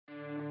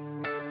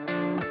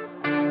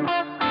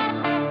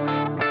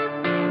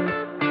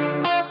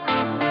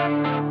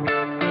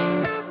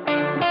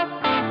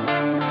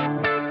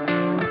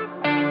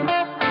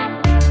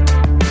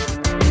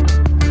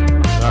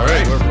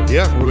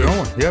Yeah, we're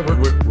going. Yeah,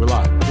 We're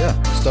live.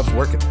 yeah, stuff's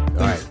working.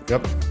 All right.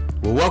 Yep.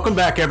 Well, welcome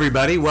back,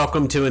 everybody.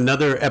 Welcome to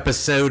another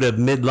episode of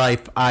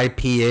Midlife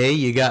IPA.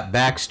 You got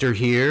Baxter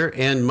here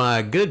and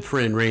my good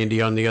friend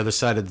Randy on the other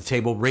side of the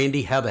table.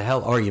 Randy, how the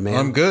hell are you, man?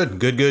 I'm good.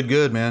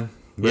 Good, man.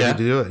 Ready Yeah? to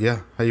do it.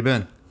 Yeah. How you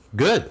been?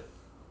 Good.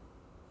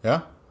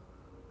 Yeah.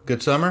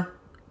 Good summer?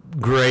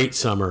 Great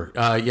summer.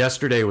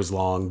 Yesterday was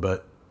long,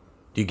 but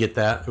do you get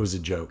that? It was a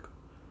joke.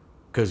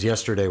 Because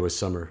yesterday was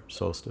summer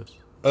solstice.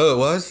 Oh, it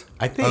was?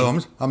 I think. Oh,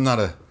 I'm not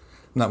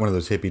one of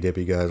those hippy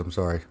dippy guys. I'm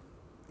sorry.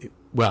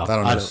 Well, I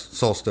don't know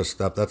solstice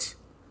stuff. That's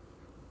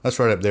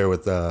right up there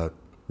with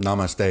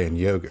namaste and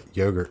yoga.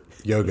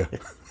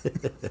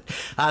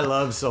 I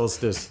love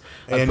solstice.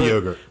 And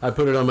yogurt. I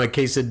put it on my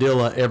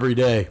quesadilla every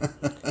day.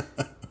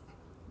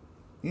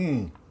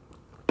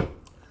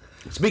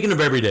 Speaking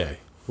of every day,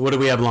 what do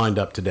we have lined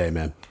up today,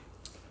 man?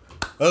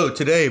 Oh,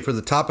 today for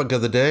the topic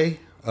of the day.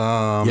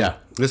 Yeah.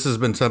 This has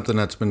been something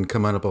that's been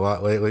coming up a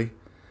lot lately.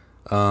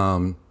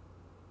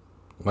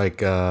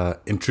 Like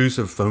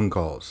intrusive phone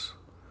calls.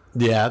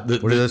 Yeah.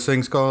 What are those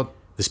things called?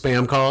 The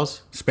spam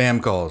calls?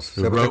 Spam calls.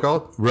 Is that what they're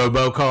called?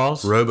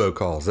 Robocalls?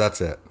 Robocalls. That's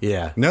it.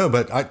 Yeah. No,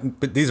 but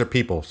these are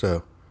people,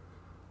 so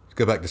let's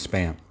go back to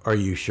spam. Are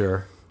you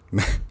sure?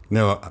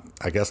 No,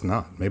 I guess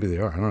not. Maybe they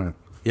are. I don't know.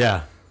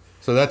 Yeah.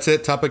 So that's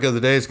it. Topic of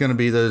the day is going to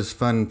be those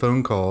fun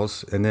phone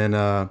calls, and then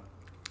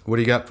what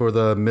do you got for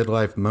the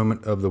midlife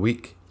moment of the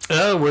week?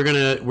 Oh, we're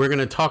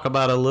gonna talk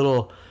about a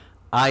little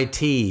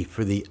IT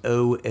for the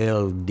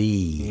OLD.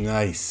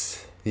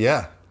 Nice.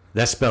 Yeah.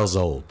 That spells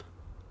old.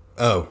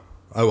 Oh,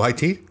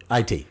 IT?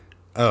 IT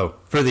Oh,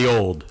 for the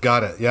old.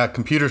 got it. Yeah,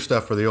 computer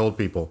stuff for the old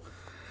people.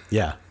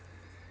 Yeah.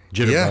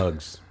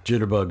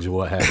 Jitterbugs or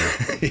what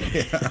have you.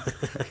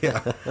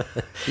 Yeah.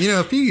 You know,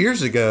 a few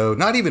years ago,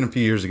 not even a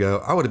few years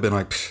ago, I would have been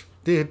like,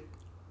 dude,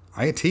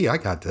 IT, I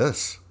got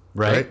this.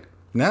 Right.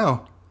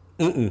 Now.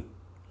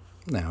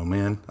 No,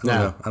 man.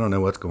 I don't know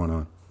what's going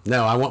on.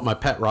 No, I want my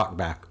Pet Rock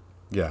back.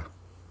 Yeah.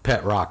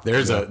 Pet Rock.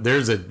 There's a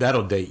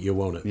that'll date you,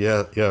 won't it?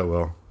 Yeah,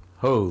 well.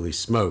 Holy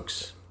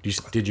smokes.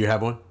 Did you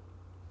have one?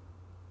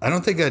 I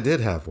don't think I did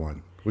have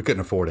one. We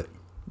couldn't afford it.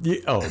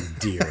 Oh,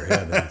 dear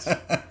heavens.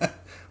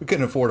 We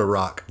couldn't afford a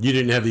rock. You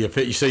didn't have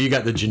so you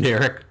got the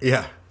generic?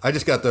 Yeah. I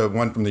just got the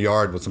one from the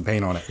yard with some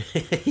paint on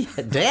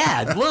it.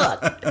 Dad,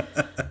 look.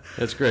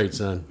 That's great,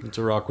 son. It's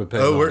a rock with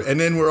paint. Oh, and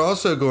then we're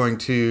also going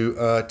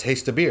to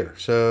taste a beer.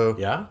 So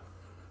yeah?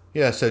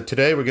 so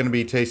today we're going to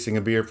be tasting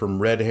a beer from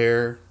Red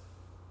Hare.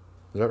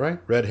 Is that right?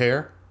 Red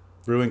Hare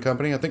Brewing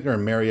Company. I think they're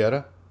in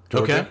Marietta,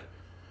 Georgia. Okay.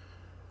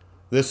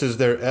 This is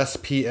their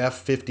SPF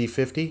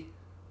 50/50.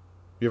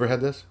 You ever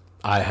had this?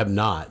 I have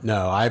not.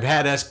 No, I've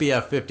had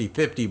SPF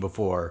 50/50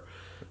 before.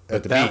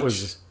 At the that beach.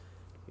 was,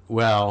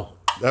 well...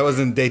 That was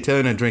in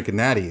Daytona drinking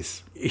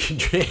natties.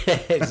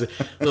 It's a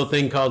little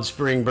thing called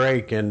spring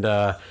break, and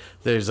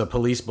there's a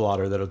police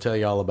blotter that'll tell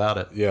you all about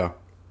it. Yeah.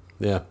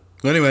 Yeah.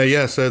 Anyway,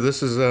 yeah, so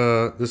this is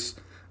this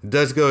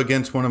does go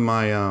against one of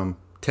my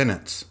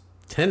tenets.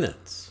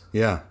 Tenants.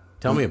 Yeah.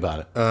 Tell me about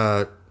it.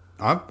 I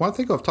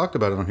think I've talked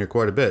about it on here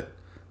quite a bit.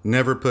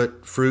 Never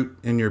put fruit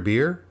in your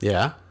beer.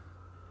 Yeah.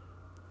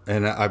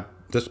 And I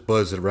just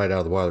blows it right out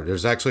of the water.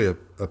 There's actually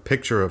a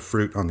picture of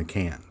fruit on the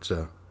can,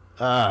 so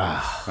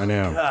I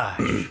know.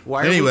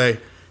 Gosh. Anyway,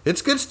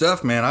 it's good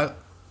stuff, man.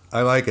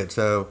 I like it.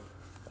 So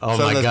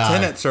my the God.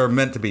 tenets are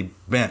meant to be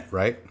bent,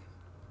 right?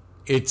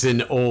 It's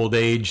an old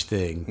age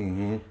thing.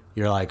 Mm-hmm.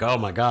 You're like, oh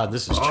my God,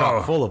 this is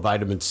chock full of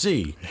vitamin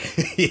C.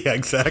 Yeah,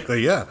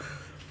 exactly. Yeah.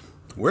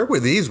 Where were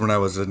these when I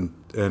was in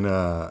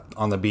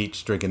on the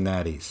beach drinking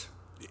natties?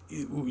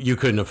 You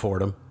couldn't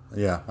afford them.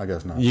 Yeah, I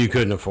guess not. You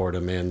couldn't afford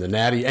them, man. The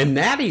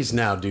natties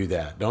now do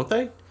that, don't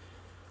they?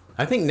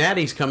 I think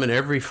natties come in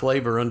every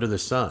flavor under the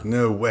sun.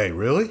 No way,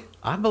 really?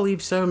 I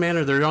believe so, man.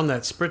 Or they're on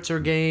that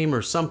spritzer game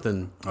or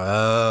something.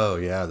 Oh,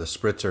 yeah, the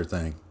spritzer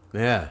thing.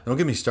 Yeah. Don't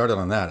get me started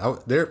on that.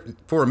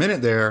 For a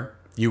minute there.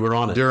 You were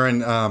on it. During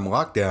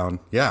lockdown,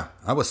 yeah.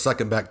 I was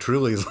sucking back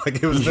Trulies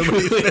like it was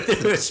nobody's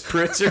business.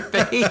 Spritzer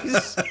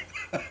phase?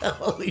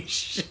 Holy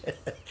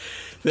shit.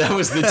 That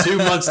was the 2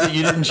 months that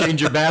you didn't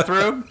change your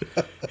bathrobe?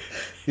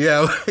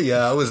 Yeah,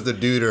 I was the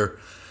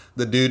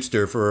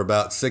dudester for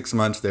about 6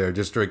 months there,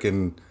 just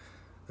drinking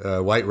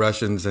White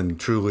Russians and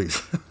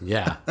Trulies.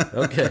 Yeah.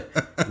 Okay.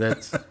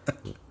 That's.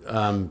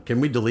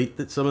 Can we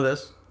delete some of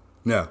this?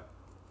 No.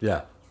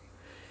 Yeah.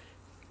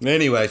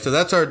 Anyway, so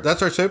that's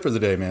our show for the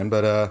day, man.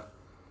 But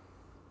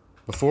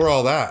before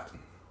all that,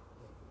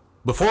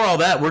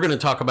 we're going to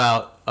talk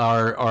about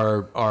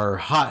our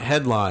hot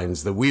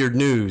headlines, the weird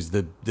news,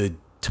 the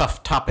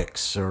tough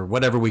topics, or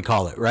whatever we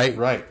call it, right?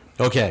 Right.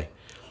 Okay.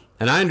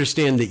 And I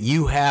understand that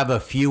you have a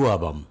few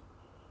of them.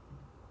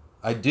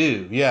 I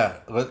do, yeah.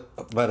 But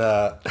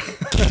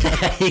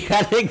you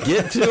got to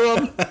get to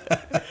them.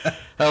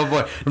 Oh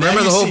boy!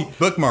 Remember the whole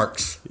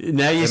bookmarks.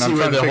 Now you see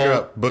where the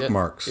whole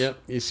bookmarks. Yep.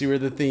 You see where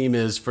the theme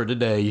is for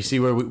today. You see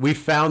where we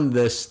found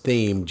this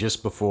theme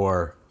just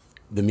before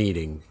the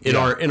meeting in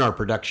our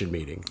production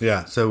meeting.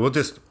 Yeah. So we'll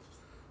just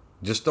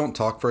don't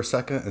talk for a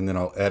second, and then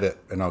I'll edit,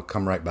 and I'll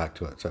come right back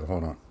to it. So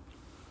hold on.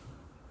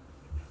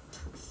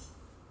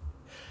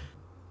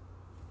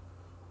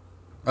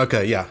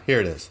 Okay, yeah, here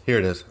it is. Here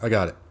it is. I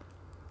got it.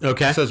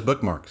 Okay. It says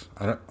bookmarks.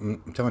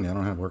 I'm telling you, I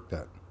don't have work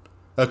that.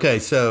 Okay,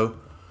 so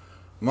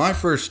my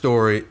first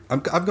story,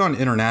 I've gone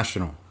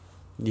international,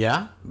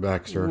 Yeah?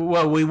 Baxter.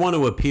 Well, we want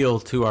to appeal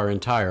to our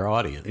entire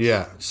audience.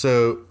 Yeah,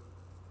 so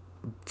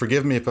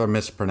forgive me if I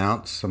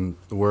mispronounce some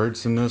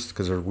words in this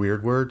because they're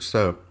weird words.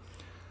 So,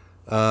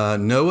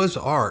 Noah's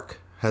Ark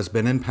has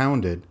been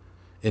impounded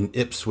in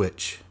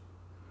Ipswich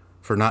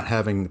for not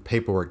having the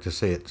paperwork to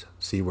say it's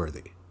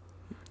seaworthy.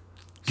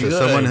 So Good.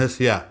 someone has,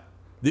 yeah.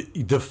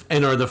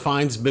 And are the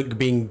fines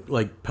being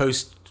like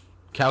post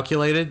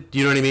calculated? Do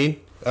you know what I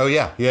mean? Oh,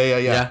 yeah.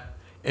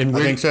 And I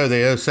where, think so.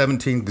 They owe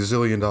 $17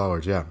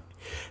 gazillion, yeah.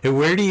 and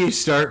where do you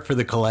start for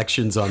the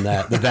collections on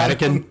that? The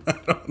Vatican?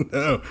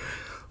 No.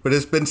 But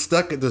it's been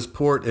stuck at this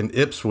port in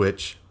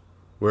Ipswich,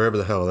 wherever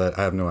the hell that,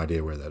 I have no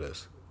idea where that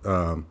is.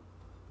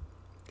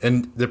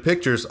 And the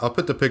pictures, I'll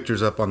put the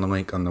pictures up on the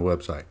link on the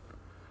website.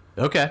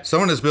 Okay.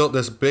 Someone has built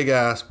this big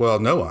ass, well,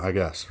 Noah, I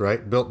guess,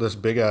 right? Built this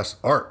big ass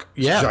ark.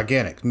 It's Yeah.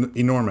 gigantic,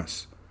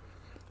 enormous.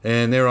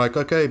 And they were like,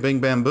 okay, bing,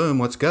 bam, boom,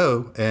 let's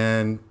go.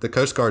 And the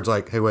Coast Guard's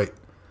like, hey, wait.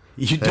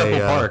 You double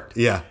parked.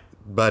 Yeah,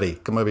 buddy,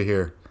 come over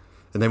here.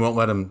 And they won't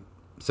let him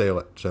sail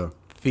it, so.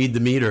 Feed the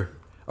meter.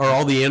 Are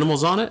all the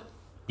animals on it?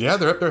 Yeah,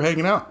 they're up there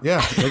hanging out.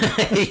 Yeah.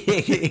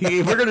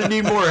 We're going to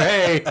need more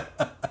hay.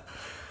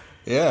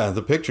 Yeah,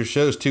 the picture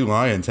shows two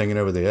lions hanging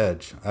over the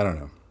edge. I don't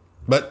know.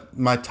 But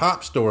my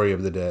top story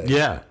of the day.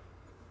 Yeah.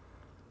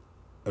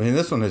 I mean,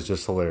 this one is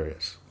just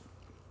hilarious.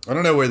 I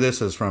don't know where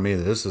this is from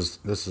either. This is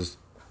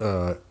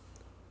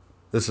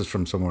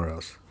from somewhere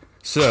else.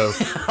 So,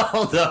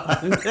 Hold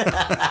on.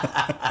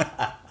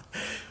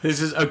 This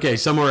is okay.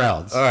 Somewhere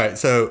else. all right.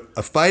 So,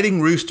 a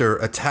fighting rooster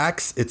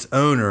attacks its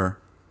owner.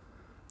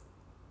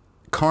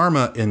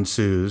 Karma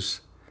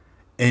ensues,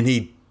 and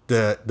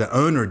the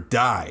owner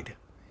died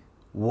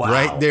Wow.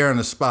 right there on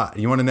the spot.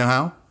 You want to know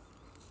how?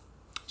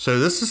 So,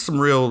 this is some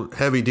real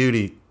heavy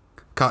duty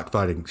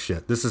cockfighting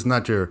shit. This is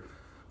not your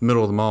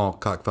middle of the mall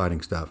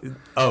cockfighting stuff.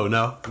 Oh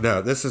no.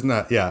 No, this is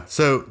not. Yeah.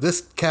 So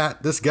this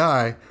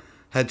guy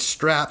had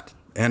strapped,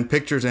 and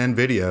pictures and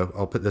video,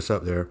 I'll put this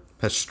up there,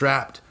 has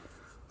strapped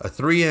a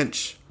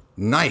 3-inch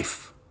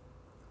knife,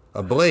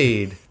 a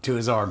blade, To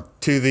his arm.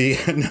 to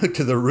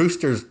the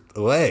rooster's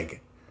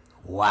leg.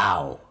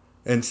 Wow.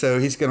 And so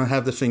he's going to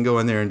have this thing go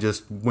in there and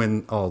just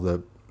win all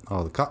the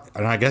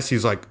and I guess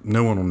he's like,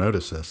 no one will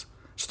notice this.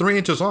 It's 3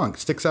 inches long. It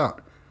sticks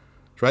out.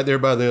 It's right there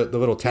by the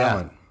little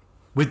talon.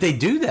 But they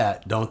do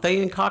that, don't they,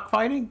 in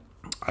cockfighting?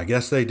 I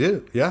guess they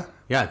do. Yeah.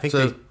 Yeah, I think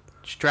So-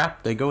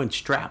 they go in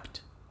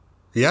strapped.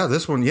 Yeah,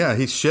 this one, yeah,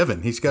 he's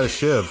shivving. He's got a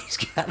shiv. He's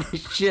got a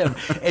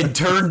shiv and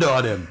turned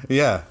on him.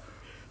 Yeah.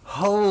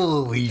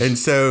 Holy And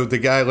so the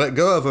guy let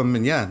go of him,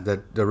 and yeah,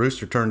 the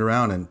rooster turned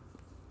around and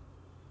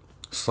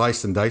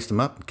sliced and diced him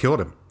up and killed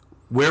him.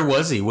 Where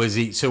was he? Was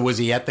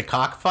he at the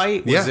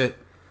cockfight? Was Yeah. it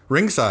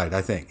Ringside,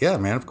 I think. Yeah,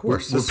 man, of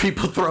course. were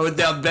people throwing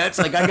down bets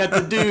like I got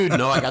the dude?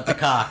 No, I got the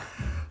cock.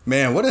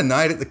 Man, what a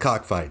night at the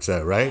cockfights,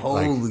 though, right?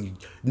 Holy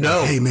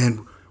no. Hey,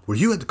 man, were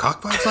you at the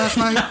cockfights last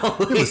night?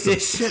 It was some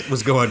shit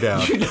was going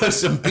down. You know,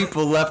 some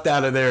people left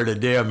out of there in a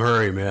damn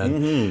hurry,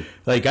 man. Mm-hmm.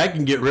 Like, I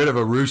can get rid of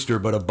a rooster,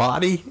 but a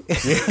body?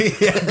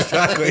 Yeah,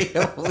 exactly.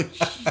 Holy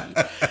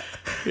shit.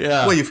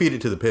 Yeah. Well, you feed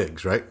it to the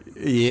pigs, right?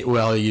 Yeah,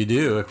 well, you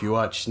do if you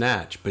watch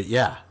Snatch, but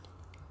yeah.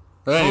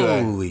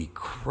 Anyway, Holy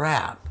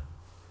crap.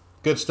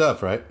 good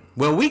stuff, right?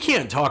 Well, we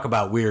can't talk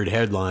about weird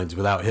headlines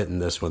without hitting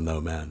this one, though,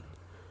 man.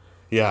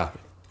 Yeah.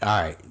 All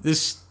right,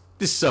 this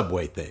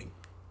Subway thing.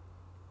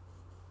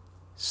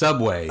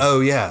 Subway. Oh,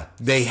 yeah.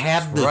 They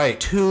have the right.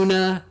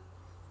 tuna.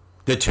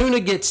 The tuna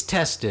gets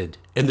tested,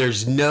 and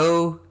there's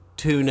no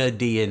tuna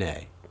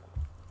DNA.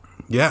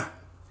 Yeah.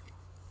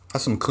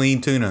 That's some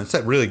clean tuna. It's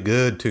that really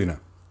good tuna.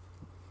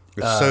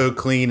 It's so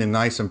clean and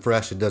nice and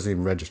fresh, it doesn't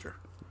even register.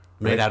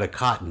 Made out of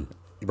cotton.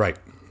 Right.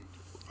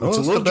 It's Oh, a it's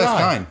little the best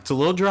dry. kind. It's a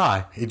little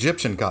dry.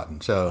 Egyptian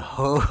cotton. So,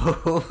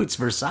 Oh, it's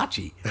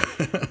Versace.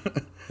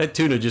 That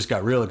tuna just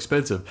got real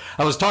expensive.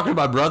 I was talking to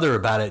my brother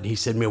about it, and he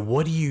said, man,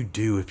 what do you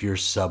do if you're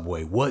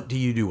Subway? What do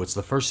you do? What's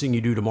the first thing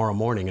you do tomorrow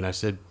morning? And I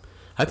said,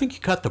 I think you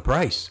cut the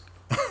price.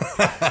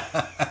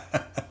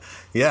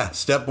 yeah,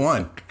 step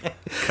one.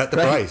 Cut the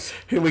Right? price.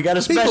 We got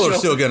a special. People are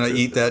still going to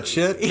eat that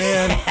shit,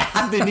 man.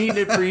 I've been eating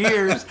it for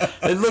years,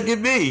 and look at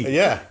me.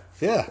 Yeah.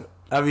 Yeah.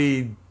 I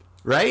mean,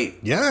 right?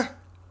 Yeah.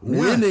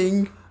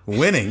 Winning.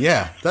 Winning,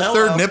 yeah. That Hello.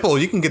 third nipple,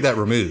 you can get that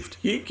removed.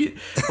 You can,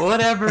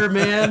 whatever,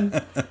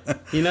 man.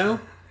 You know?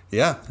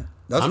 Yeah.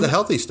 That's the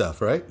healthy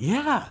stuff, right?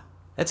 Yeah.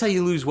 That's how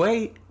you lose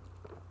weight.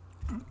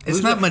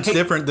 It's not much Hey.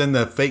 different than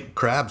the fake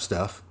crab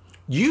stuff,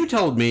 You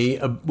told me,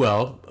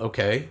 well,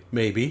 okay,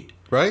 maybe.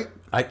 right?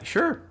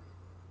 Sure.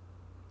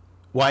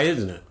 Why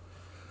isn't it?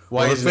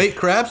 Why Well, the isn't fake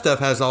crab stuff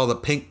has all the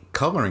pink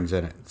colorings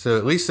in it. So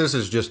at least this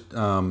is just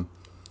it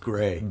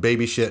gray?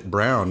 baby shit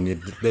brown. They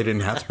didn't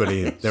have to put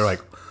any. They're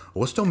like,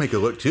 well, let's don't make it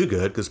look too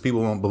good because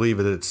people won't believe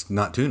that it's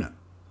not tuna.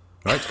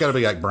 Right? It's got to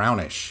be like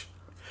brownish.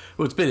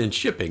 Well, it's been in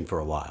shipping for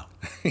a while.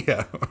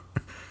 Yeah.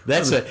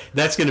 That's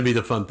going to be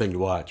the fun thing to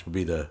watch. Will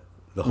be the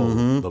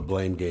whole the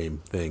blame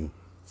game thing.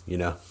 You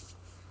know,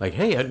 like,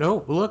 hey, I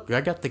know. Look,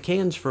 I got the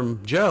cans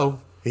from Joe.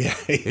 Yeah.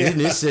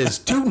 And it says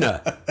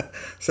tuna.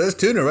 Says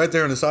tuna right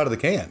there on the side of the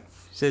can. It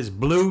says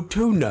blue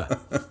tuna.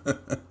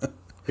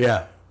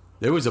 Yeah.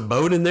 There was a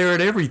bone in there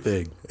and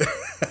everything.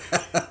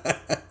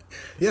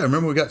 Yeah, I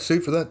remember we got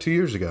sued for that 2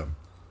 years ago.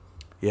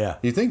 Yeah.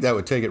 You think that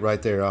would take it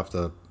right there off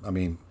the... I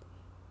mean,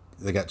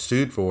 they got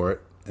sued for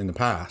it in the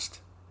past.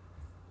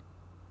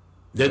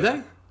 Did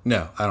they?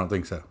 No, I don't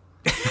think so.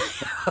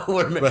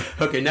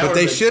 Okay, now But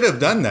they should have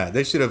done that.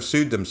 They should have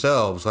sued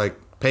themselves, like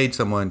paid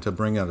someone to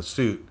bring out a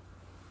suit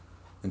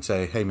and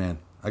say, hey, man,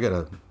 I got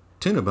a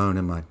tuna bone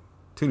in my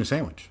tuna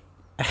sandwich.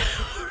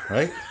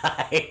 Right?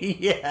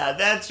 Yeah,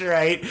 that's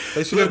right.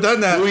 They should have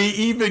done that. We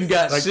even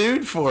got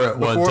sued for it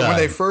one Before, time. when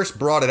they first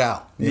brought it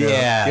out. You know?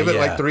 Yeah, Give it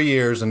yeah. like 3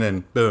 years and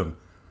then boom.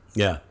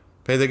 Yeah.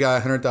 Pay the guy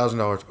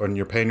 $100,000 or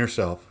you're paying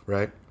yourself,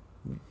 right?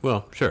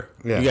 Well, sure.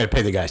 Yeah. You got to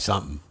pay the guy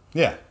something,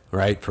 Yeah.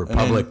 right? For then-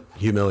 public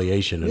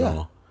humiliation and Yeah.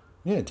 all.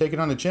 Yeah, take it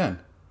on the chin.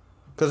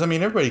 Because, I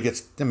mean, everybody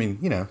gets, I mean,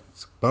 you know,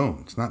 it's bone.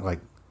 It's not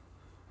like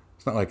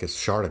a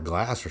shard of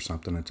glass or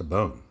something. It's a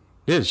bone.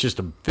 Yeah, it's just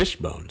a fish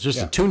bone. It's just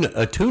Yeah.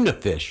 a tuna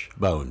fish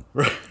bone.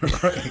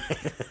 Right.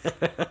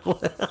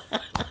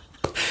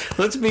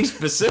 Let's be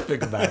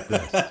specific about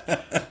this.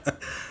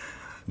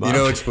 You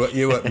know,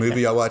 what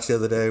movie I watched the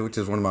other day, which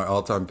is one of my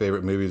all-time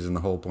favorite movies in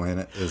the whole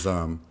planet, is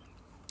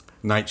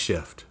Night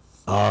Shift.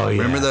 Oh,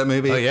 yeah. Remember that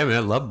movie? Oh, yeah,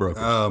 man. Love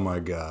Brokers. Oh, my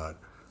God.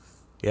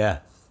 Yeah.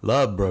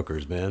 Love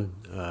Brokers, man.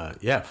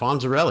 Yeah,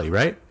 Fonzarelli,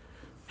 right?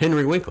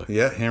 Henry Winkler.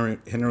 Yeah,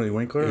 Henry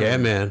Winkler. Yeah,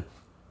 man.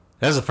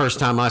 That was the first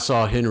time I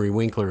saw Henry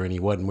Winkler and he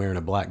wasn't wearing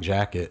a black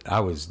jacket.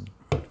 I was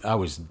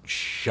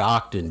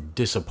shocked and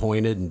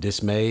disappointed and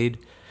dismayed.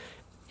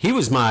 He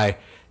was the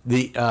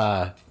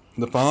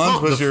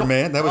Fonz was your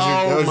man. That was your.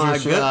 That was my your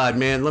shit? God,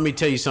 man. Let me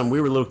tell you something.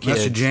 We were little kids.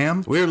 That's your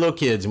jam? We were little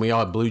kids and we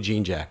all had blue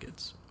jean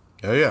jackets.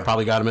 Oh yeah.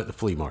 Probably got them at the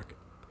flea market.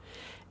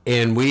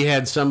 And we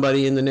had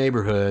somebody in the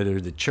neighborhood or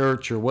the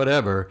church or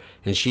whatever,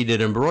 and she did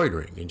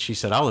embroidering. And she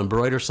said, I'll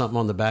embroider something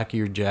on the back of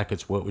your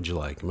jackets. What would you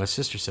like? And my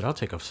sister said, I'll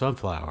take a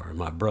sunflower. And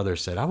my brother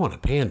said, I want a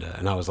panda.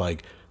 And I was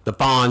like, the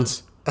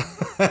Fonz.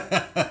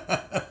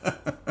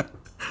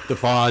 The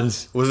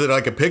Fonz. Was it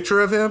like a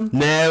picture of him?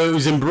 No, it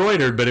was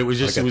embroidered, but it was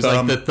just, Like a it was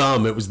thumb? like the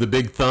thumb. It was the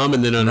big thumb,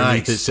 and then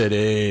underneath Nice. it said,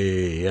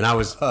 hey. And I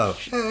was, Oh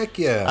heck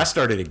yeah. I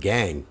started a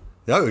gang.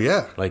 Oh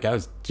yeah. Like I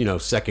was,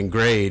 second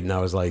grade, and I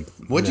was like,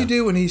 What'd you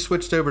do when he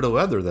switched over to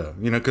leather though?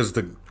 You know, because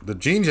the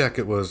jean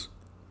jacket was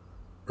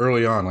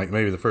early on, like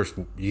maybe the first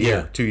year,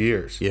 Yeah. 2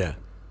 years. Yeah.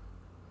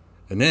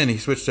 And then he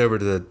switched over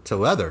to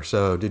leather.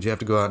 So did you have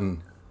to go out and?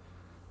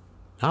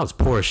 I was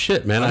poor as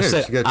shit, man. I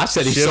said got he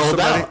shift sold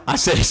somebody? out. I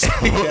said he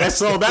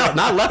sold out,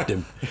 and I left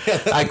him.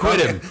 I quit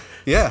him.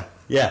 Yeah.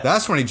 Yeah.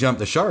 That's when he jumped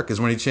the shark.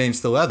 Is when he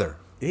changed to leather.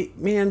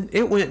 Man,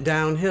 it went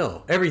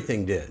downhill.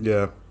 Everything did.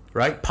 Yeah.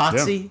 Right?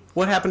 Potsy?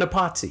 What happened to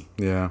Potsy?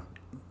 Yeah.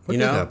 What You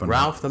did know, happen?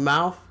 Ralph the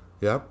Mouth?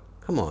 Yep.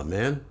 Come on,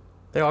 man.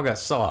 They all got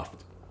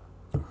soft.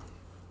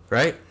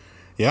 Right?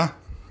 Yeah.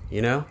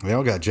 You know? They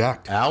all got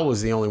jacked. Al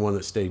was the only one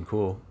that stayed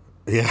cool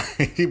Yeah.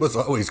 He was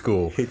always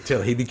cool.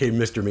 until he became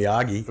Mr.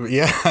 Miyagi.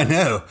 Yeah, I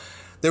know.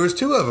 There was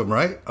two of them,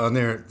 right? On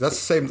there. That's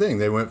the same thing.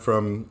 They went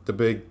from the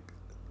big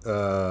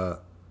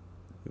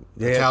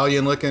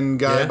Italian-looking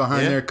guy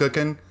behind there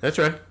cooking That's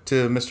right.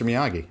 to Mr.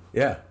 Miyagi.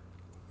 Yeah.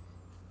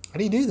 How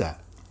do you do that?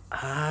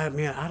 I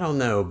mean, I don't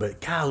know,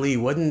 but golly,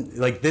 wasn't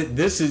like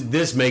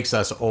this makes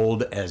us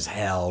old as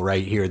hell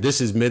right here. This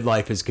is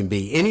midlife as can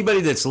be.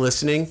 Anybody that's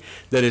listening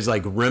that is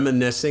like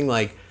reminiscing,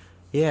 like,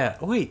 yeah,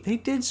 wait, they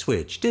did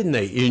switch, didn't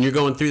they? And you're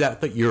going through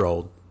that, but you're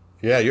old.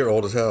 Yeah, you're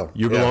old as hell.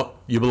 You belong.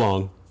 You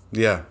belong.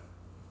 Yeah.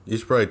 You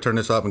should probably turn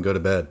this off and go to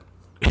bed.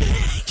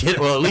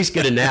 Well, at least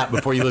get a nap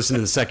before you listen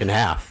to the second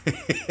half.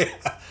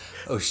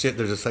 Oh shit,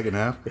 there's a second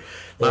half?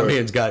 My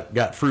man's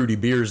got fruity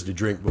beers to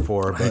drink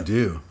before. But, I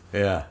do.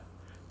 Yeah,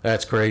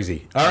 that's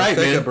crazy. All right,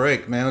 Let's take man. a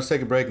break, man. Let's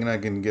take a break and I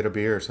can get a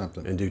beer or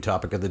something. And do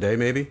topic of the day,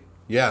 maybe.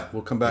 Yeah,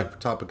 we'll come back for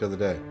topic of the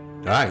day.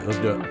 All right, let's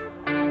do it.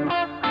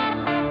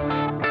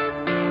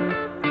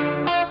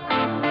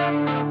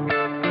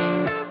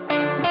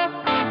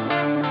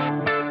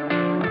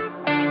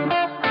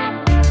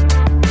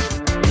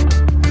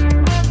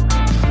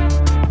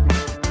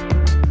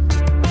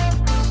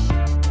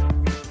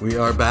 We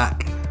are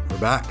back. We're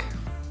back.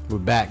 We're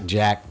back,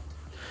 Jack.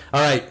 All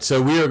right, so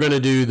we are going to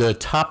do the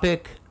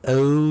topic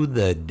of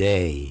the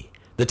day.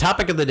 The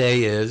topic of the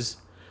day is,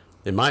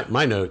 and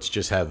my notes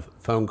just have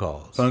phone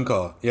calls. Phone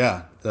call.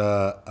 Yeah.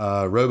 The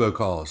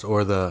robocalls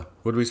or the,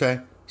 what do we say?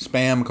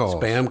 Spam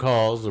calls. Spam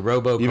calls, the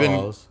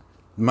robocalls.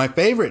 My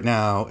favorite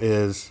now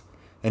is,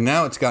 and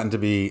now it's gotten to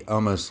be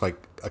almost like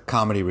a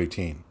comedy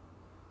routine.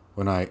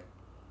 When I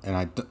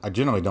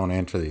generally don't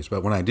answer these,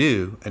 but when I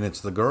do, and it's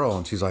the girl,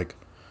 and she's like,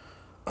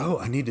 "Oh,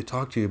 I need to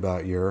talk to you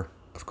about your,"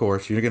 of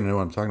course, you're gonna know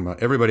what I'm talking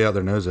about. Everybody out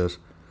there knows this.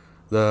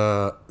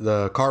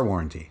 The car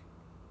warranty.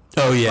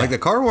 Oh, yeah. Like the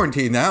car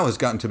warranty now has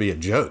gotten to be a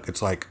joke.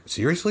 It's like,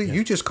 seriously,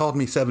 you just called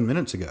me 7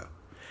 minutes ago.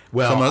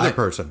 Well, Some other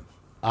person.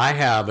 I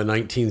have a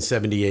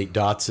 1978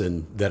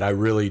 Datsun that I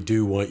really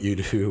do want you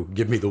to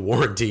give me the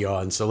warranty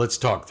on. So let's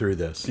talk through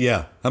this.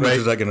 Yeah. How much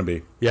is that going to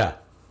be? Yeah.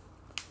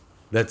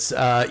 That's,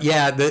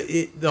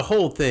 the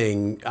whole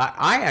thing.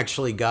 I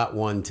actually got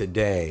one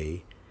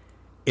today,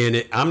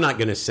 and I'm not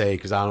going to say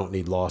because I don't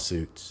need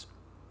lawsuits,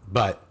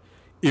 but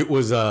it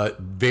was a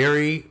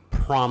very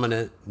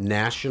prominent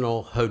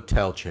national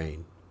hotel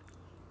chain,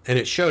 and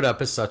it showed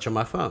up as such on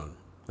my phone.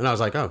 And I was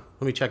like, oh,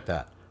 let me check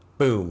that.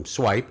 Boom,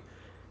 swipe.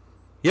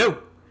 Yo.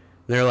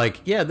 And they're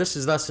like, yeah, this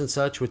is thus and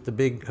such with the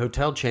big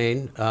hotel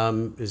chain.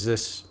 Is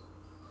this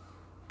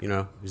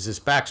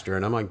Baxter?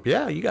 And I'm like,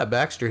 yeah, you got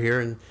Baxter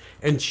here.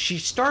 And she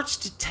starts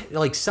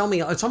to sell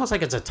me. It's almost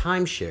like it's a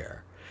timeshare.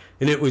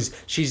 And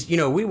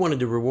we wanted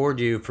to reward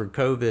you for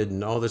COVID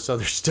and all this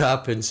other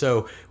stuff. And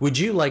so would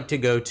you like to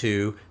go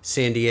to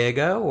San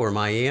Diego or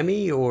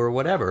Miami or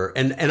whatever?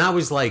 And I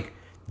was like,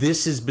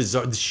 this is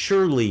bizarre.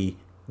 Surely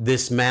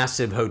this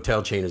massive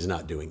hotel chain is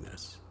not doing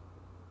this.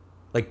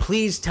 Like,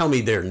 please tell me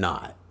they're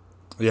not.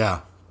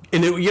 Yeah.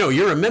 And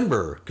you're a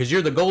member because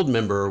you're the gold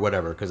member or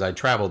whatever. Because I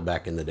traveled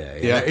back in the day.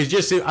 Yeah. And it's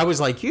just, I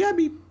was like, you gotta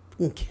be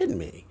kidding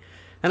me.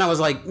 And I was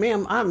like,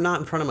 ma'am, I'm not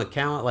in front of my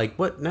account. Like,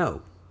 what?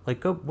 No. Like,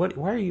 go. What?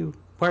 Why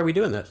are we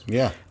doing this?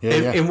 Yeah.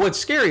 And what's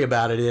scary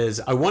about it is,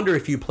 I wonder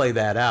if you play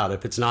that out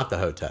if it's not the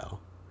hotel.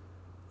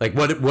 Like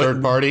what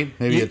third party?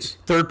 Maybe it's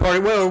third party.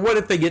 Well, what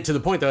if they get to the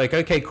point they're like,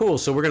 okay, cool.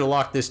 So we're gonna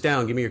lock this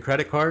down. Give me your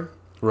credit card.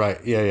 Right.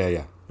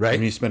 Yeah. Right.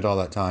 And you spent all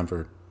that time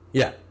for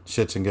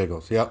shits and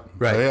giggles. Yep.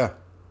 Right. So, yeah.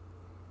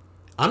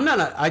 I'm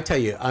not. I tell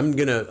you, I'm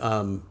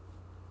gonna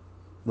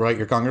write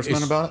your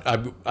congressman about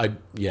it.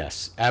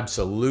 Yes,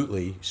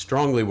 absolutely,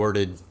 strongly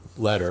worded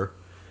letter.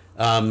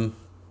 No,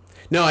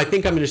 I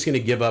think I'm just gonna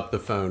give up the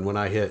phone when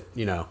I hit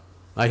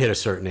a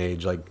certain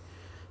age, like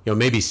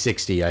maybe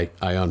 60. I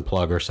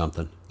unplug or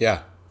something.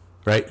 Yeah.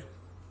 Right.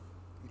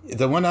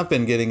 The one I've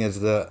been getting is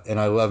and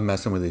I love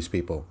messing with these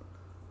people.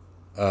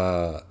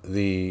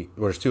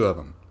 There's two of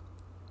them.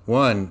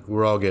 One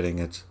we're all getting.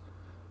 It's,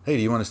 hey,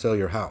 do you want to sell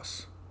your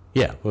house?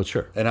 Yeah, well,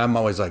 sure. And I'm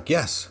always like,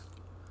 yes,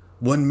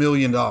 $1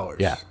 million.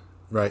 Yeah.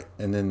 Right.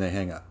 And then they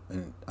hang up.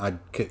 And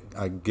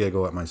I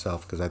giggle at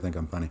myself because I think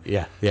I'm funny.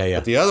 Yeah.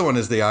 But the other one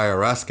is the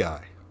IRS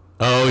guy.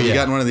 Oh, Have you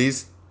gotten one of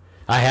these?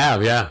 I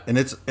have, yeah. And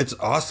it's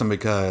awesome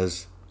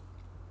because,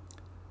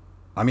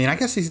 I mean, I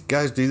guess these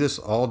guys do this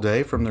all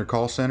day from their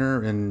call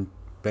center in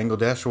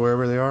Bangladesh or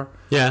wherever they are.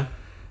 Yeah.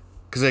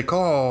 Because they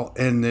call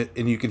and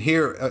you can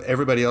hear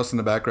everybody else in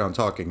the background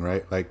talking,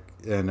 right? Like,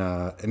 and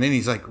then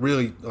he's like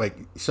really like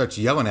starts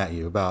yelling at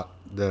you about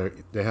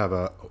they have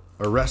a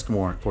arrest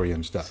warrant for you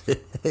and stuff.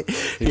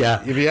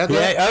 Yeah. Have you had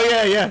that? Yeah.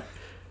 Oh yeah.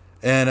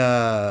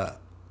 And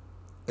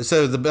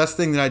so the best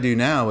thing that I do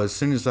now, as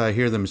soon as I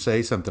hear them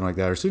say something like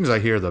that, or as soon as I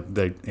hear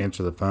they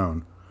answer the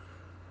phone,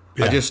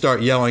 I just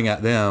start yelling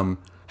at them.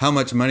 How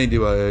much money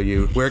do I owe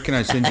you? Where can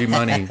I send you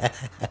money?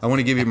 I want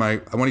to give you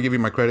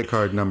my credit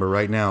card number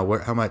right now.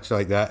 How much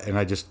like that? And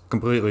I just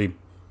completely.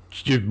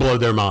 You blow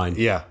their mind.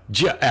 Yeah.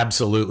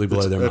 Absolutely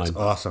blow their mind. That's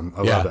awesome.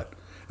 I love it.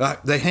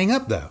 They hang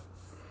up, though.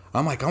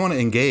 I'm like, I want to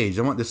engage.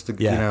 I want this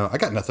to, I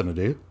got nothing to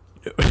do.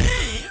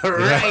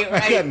 Right.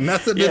 I got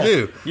nothing to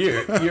do.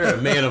 You're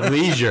a man of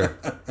leisure.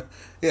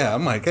 Yeah,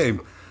 I'm like, hey,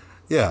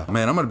 yeah,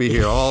 man, I'm going to be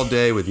here all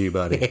day with you,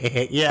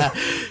 buddy. Yeah,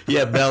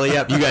 belly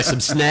up. You got some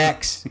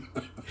snacks?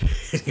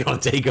 It's going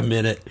to take a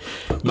minute.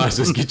 Might as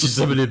well get you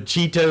some of them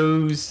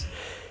Cheetos.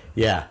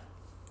 Yeah.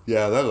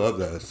 Yeah, I love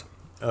those.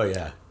 Oh,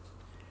 yeah.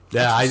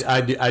 Yeah,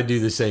 I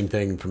do the same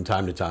thing from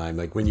time to time.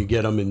 Like when you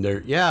get them and they're,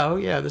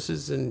 this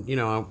is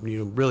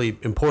really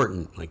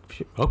important.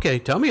 Like, okay,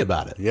 tell me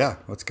about it. Yeah,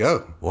 let's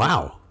go.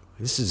 Wow,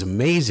 this is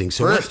amazing.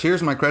 So first,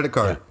 here's my credit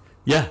card.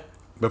 Yeah.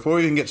 Before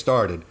we even get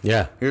started.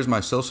 Yeah. Here's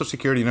my social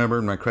security number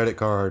and my credit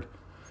card,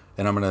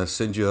 and I'm gonna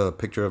send you a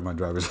picture of my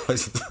driver's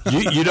license.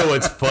 you know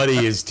what's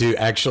funny is to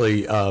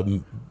actually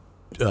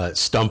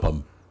stump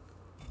them,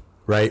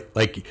 right?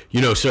 Like,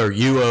 sir,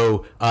 you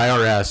owe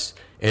IRS.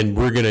 And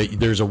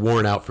there's a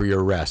warrant out for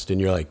your arrest.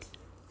 And you're like,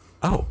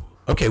 oh,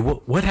 okay,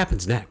 well, what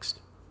happens next?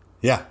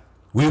 Yeah.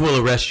 We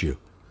will arrest you.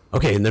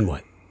 Okay, and then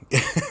what?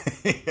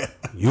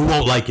 You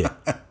won't like it.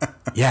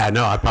 Yeah,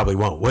 no, I probably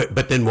won't.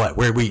 But then what?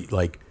 Where we,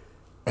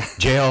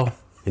 jail,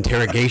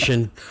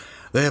 interrogation?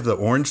 They have the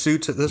orange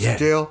suits at this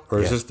jail? Or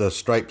is this the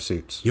striped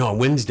suits? On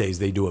Wednesdays,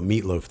 they do a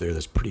meatloaf there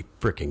that's pretty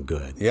freaking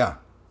good. Yeah.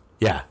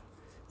 Yeah.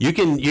 You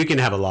can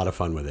have a lot of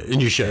fun with it.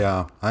 And you should.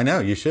 Yeah, I know,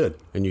 you should.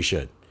 And you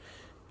should.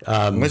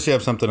 Unless you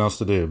have something else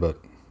to do, but.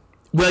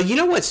 Well, you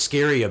know what's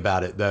scary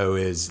about it though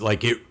is I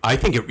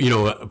think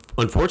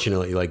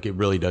unfortunately, it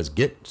really does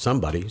get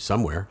somebody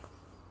somewhere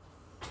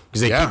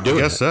because they keep doing it.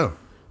 I guess so.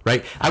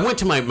 Right. I went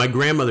to my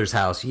grandmother's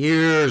house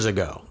years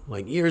ago,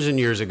 years and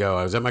years ago.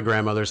 I was at my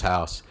grandmother's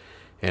house,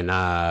 And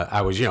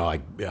I was,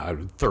 like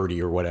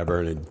 30 or whatever,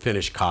 and had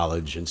finished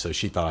college, and so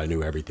she thought I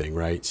knew everything,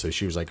 right? So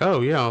she was like,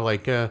 "Oh,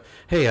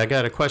 hey, I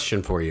got a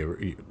question for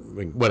you,"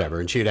 whatever.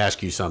 And she'd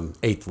ask you some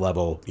 8th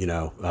level,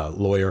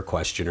 lawyer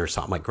question or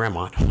something. Like,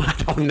 Grandma, I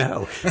don't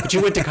know, but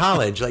you went to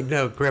college. Like,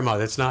 no, Grandma,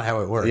 that's not how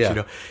it works.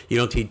 Yeah.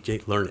 You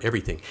don't learn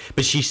everything.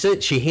 But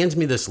she hands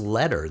me this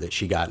letter that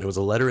she got, and it was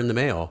a letter in the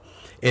mail,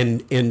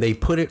 and they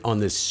put it on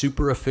this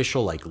super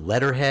official like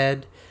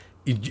letterhead.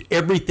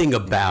 Everything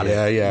about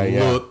it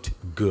looked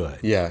good.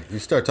 Yeah, you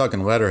start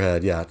talking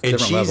letterhead,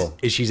 different level.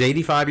 She's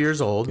 85 years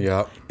old.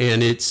 Yeah.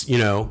 And it's,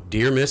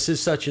 dear Mrs.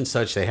 Such and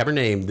Such, they have her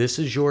name. This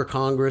is your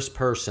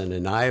congressperson,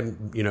 and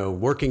I'm,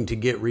 working to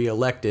get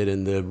reelected.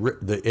 And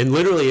and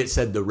literally it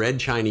said the Red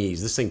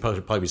Chinese. This thing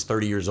probably was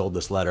 30 years old,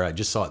 this letter. I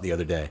just saw it the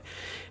other day.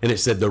 And it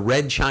said the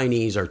Red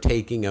Chinese are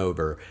taking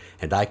over,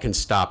 and I can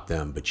stop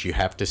them, but you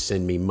have to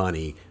send me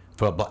money.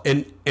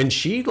 And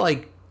she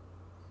What?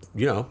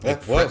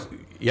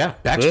 Yeah,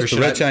 Baxter.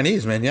 The Red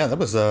Chinese, man. Yeah, that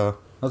was a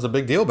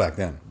big deal back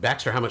then.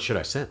 Baxter, how much should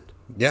I send?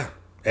 Yeah,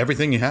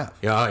 everything you have.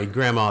 Yeah, hey,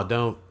 Grandma,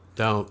 don't.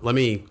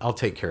 I'll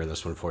take care of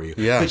this one for you.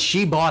 Yeah. But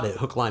she bought it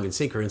hook, line, and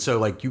sinker. And so,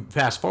 like, you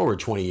fast forward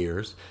 20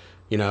 years,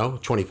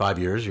 25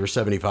 years, you're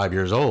 75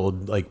 years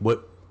old. Like,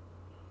 what?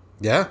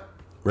 Yeah.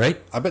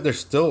 Right? I bet there's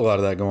still a lot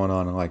of that going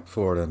on in, like,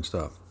 Florida and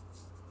stuff.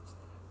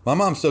 My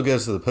mom still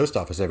goes to the post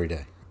office every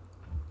day.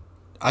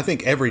 I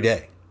think every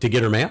day. To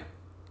get her mail?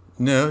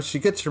 No, she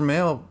gets her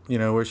mail,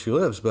 where she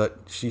lives, but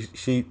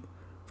she,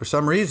 for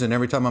some reason,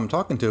 every time I'm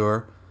talking to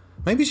her,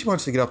 maybe she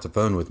wants to get off the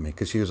phone with me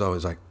because she was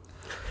always like,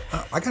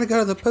 I got to go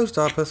to the post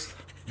office.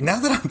 Now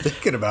that I'm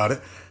thinking about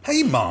it,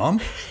 hey, Mom.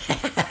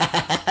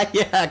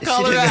 Yeah,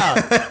 call her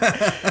out.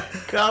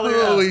 Call her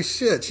out. Holy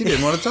shit, she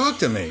didn't want to talk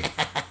to me.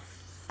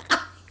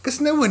 Because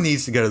no one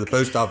needs to go to the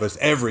post office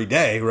every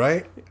day,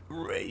 right?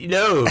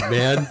 No,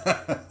 man.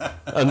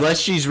 Unless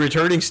she's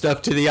returning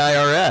stuff to the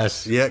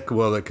IRS. Yeah,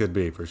 well, it could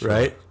be for sure.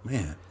 Right?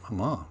 Man, my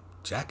mom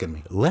jacking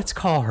me. Let's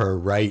call her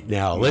right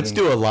now. Let's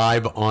do a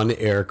live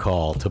on-air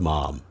call to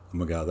Mom. Oh,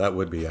 my God, that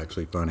would be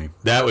actually funny.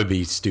 That would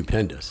be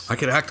stupendous. I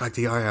could act like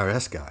the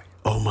IRS guy.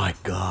 Oh, my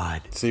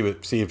God. See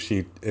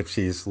if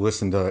she's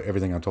listened to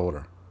everything I told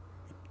her.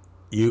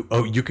 You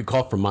could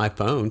call from my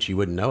phone. She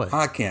wouldn't know it.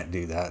 I can't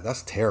do that.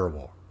 That's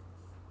terrible.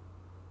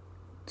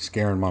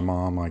 Scaring my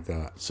mom like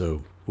that.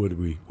 So what are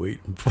we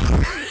waiting for?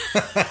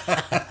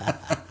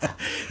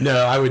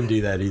 No, I wouldn't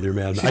do that either,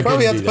 man. She's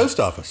probably at the post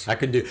office. I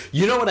could do.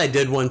 You know what I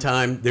did one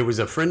time? There was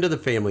a friend of the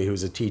family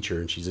who's a teacher,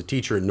 and she's a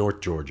teacher in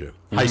North Georgia,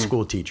 high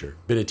school teacher.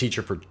 Been a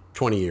teacher for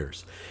 20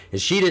 years.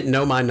 And she didn't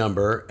know my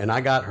number, and I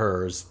got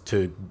hers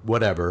to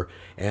whatever.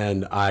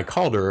 And I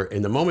called her,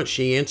 and the moment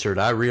she answered,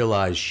 I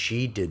realized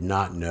she did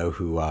not know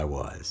who I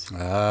was.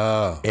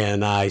 Oh.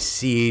 And I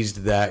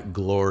seized that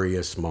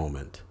glorious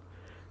moment.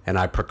 And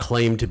I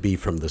proclaimed to be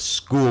from the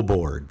school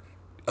board.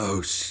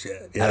 Oh,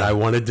 shit. Yeah. And I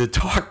wanted to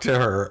talk to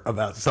her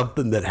about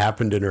something that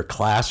happened in her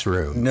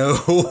classroom. No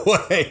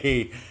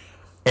way.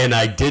 And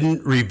I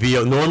didn't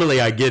reveal. Normally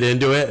I get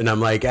into it and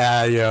I'm like,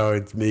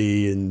 it's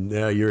me and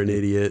you're an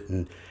idiot.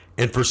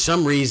 And for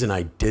some reason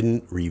I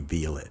didn't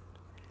reveal it.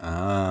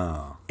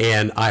 Oh.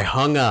 And I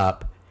hung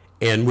up,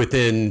 and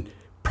within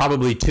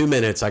probably 2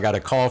 minutes I got a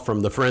call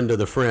from the friend of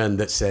the friend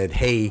that said,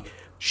 hey,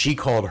 she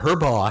called her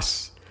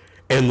boss.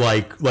 And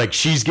like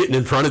she's getting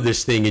in front of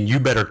this thing, and you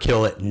better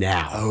kill it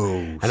now. Oh,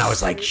 and I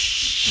was like,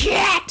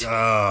 shit,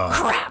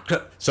 crap.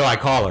 So I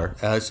call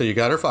her. So you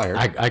got her fired.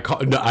 I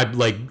call. No, I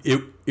like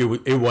it.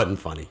 It wasn't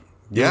funny.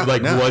 Yeah,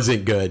 it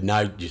wasn't good. And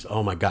I just,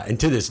 oh my God. And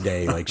to this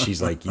day, like she's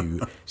like,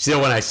 you.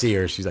 Still, when I see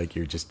her, she's like,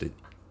 you're just an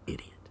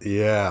idiot.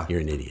 Yeah,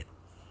 you're an idiot.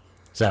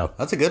 So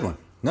that's a good one.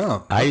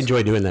 No, I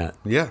enjoy doing that.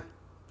 Yeah,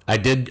 I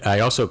did. I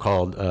also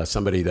called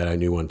somebody that I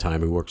knew one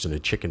time who works in a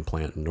chicken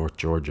plant in North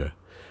Georgia,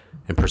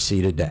 and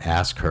proceeded to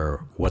ask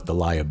her what the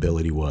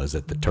liability was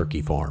at the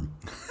turkey farm.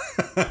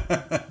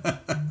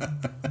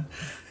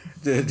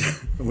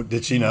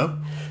 Did she know?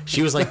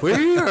 She was like,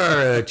 we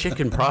are a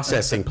chicken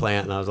processing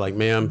plant. And I was like,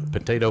 ma'am,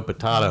 potato.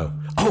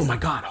 Oh, my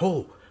God.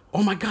 Oh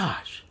my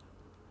gosh.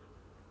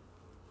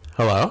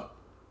 Hello?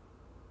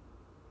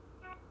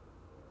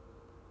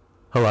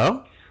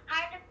 Hello?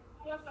 Hi, this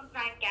is from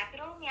Prime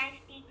Capital. May I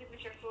speak with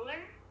Mr.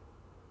 Fuller?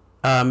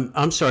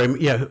 I'm sorry.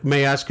 Yeah,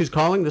 may I ask who's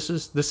calling? This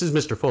is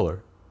Mr.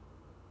 Fuller.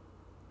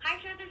 Hi,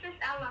 sir. This is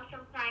Ella from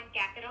Prime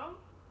Capital.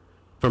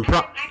 From I'm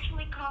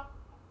actually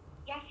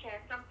Yes, sir,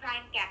 from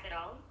Prime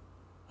Capital.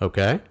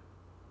 Okay.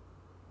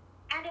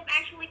 And I'm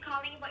actually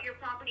calling about your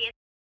property.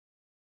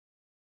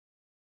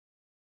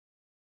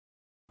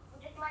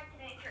 Would just like to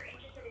know if you're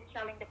interested in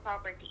selling the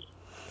property.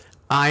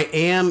 I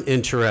am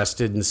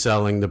interested in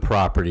selling the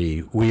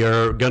property. We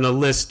are going to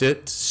list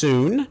it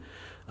soon,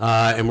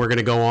 and we're going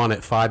to go on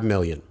at $5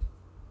 million.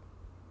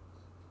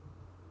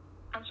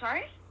 I'm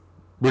sorry?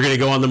 We're going to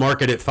go on the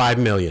market at $5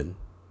 million.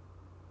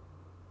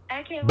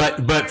 Okay.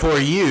 But for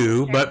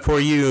you,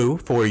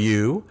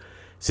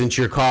 since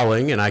you're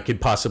calling, and I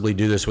could possibly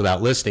do this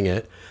without listing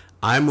it,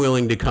 I'm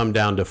willing to come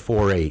down to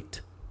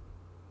 4.8.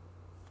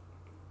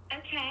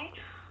 Okay.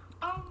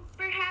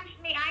 Perhaps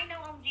may I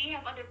know do you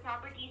have other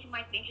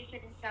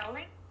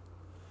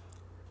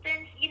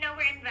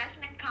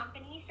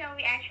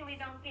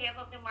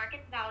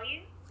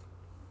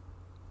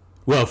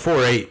Well,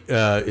 48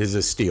 is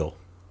a steal.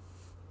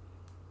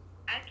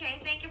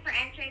 Okay, thank you for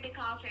answering the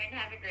call, sir, and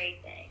have a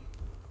great day.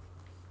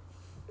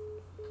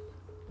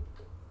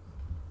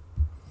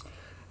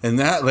 And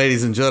that,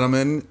 ladies and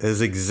gentlemen, is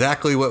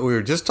exactly what we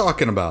were just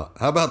talking about.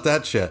 How about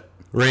that shit?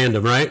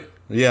 Random, right?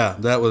 Yeah,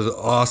 that was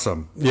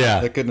awesome. Yeah.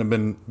 That couldn't have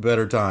been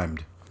better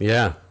timed.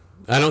 Yeah.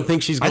 I don't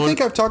think she's going I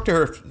think I've talked to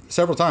her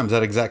several times,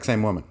 that exact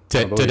same woman.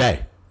 I believe.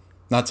 today.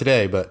 Not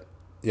today, but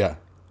yeah.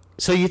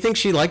 So you think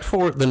she liked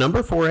the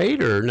number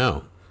 48 or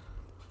no?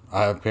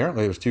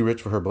 Apparently it was too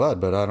rich for her blood,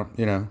 but I don't,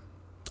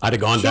 I'd have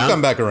gone She'll down.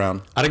 come back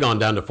around. I'd have gone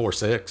down to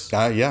 46.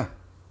 Yeah.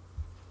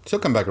 She'll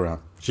come back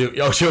around. You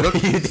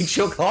think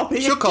she'll call me?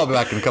 She'll call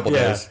back in a couple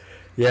days.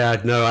 Yeah,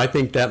 no, I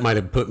think that might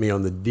have put me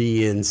on the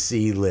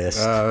DNC list.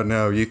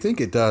 No, you think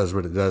it does,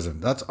 but it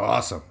doesn't. That's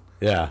awesome.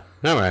 Yeah.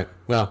 All right.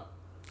 Well,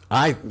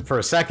 for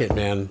a second,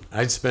 man,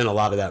 I'd spent a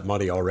lot of that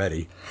money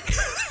already.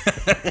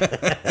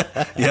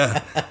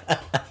 Yeah.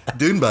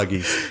 Dune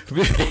buggies.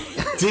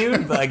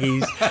 Dune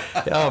buggies.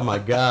 Oh, my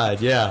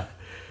God. Yeah.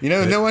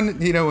 No one,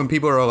 when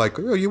people are all like,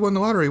 oh, you won the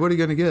lottery, what are you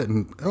going to get?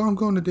 And, oh, I'm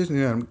going to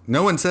Disneyland.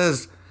 No one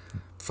says,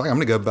 fuck, I'm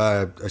going to go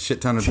buy a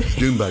shit ton of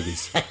Dune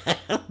buggies.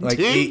 Like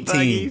Dune 18.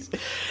 buggies.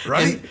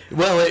 Right?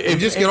 Well, you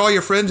just get all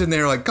your friends in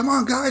there like, come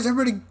on, guys,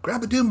 everybody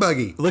grab a Dune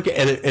buggy. Look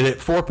at it, and at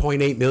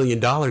 $4.8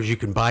 million, you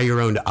can buy your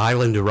own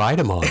island to ride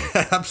them on.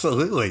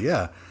 Absolutely,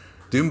 yeah.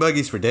 Dune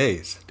buggies for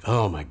days.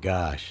 Oh, my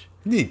gosh.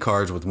 You need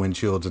cars with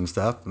windshields and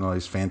stuff and all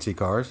these fancy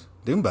cars.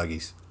 Dune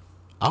buggies.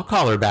 I'll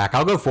call her back.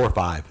 I'll go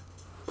 4-5.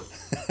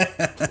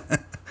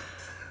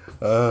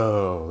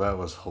 Oh, that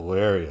was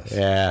hilarious.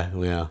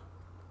 Yeah.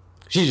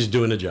 She's just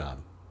doing a job.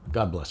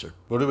 God bless her.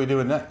 What are we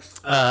doing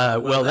next?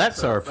 Well,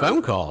 that's our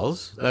phone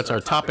calls. That's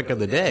our topic of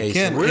the day.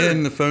 Can't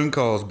end the phone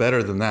calls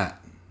better than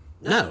that.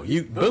 No,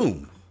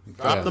 boom.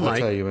 Drop the That's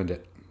how mic. you end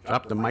it.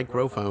 Drop the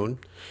microphone.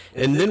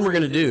 And then we're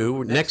going to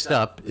do, next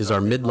up is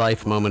our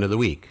midlife moment of the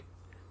week.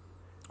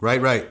 Right.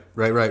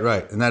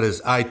 And that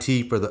is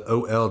IT for the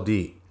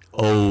OLD.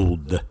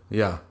 Old.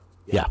 Yeah.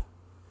 Yeah,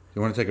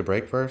 You want to take a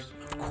break first?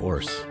 of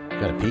course.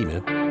 Gotta pee,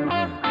 man.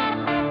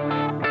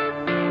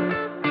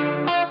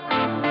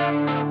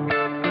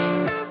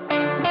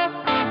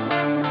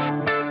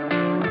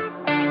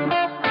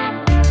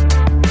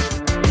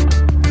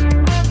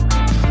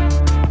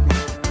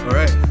 All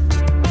right.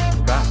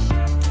 We're back.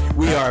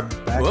 We are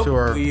to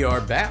our- We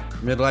are back.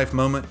 Midlife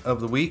moment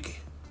of the week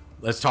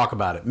Let's talk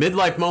about it.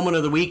 Midlife moment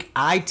of the week,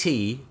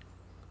 IT,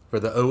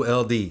 for the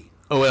OLD.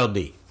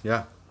 OLD.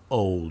 Yeah.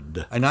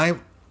 Old. And I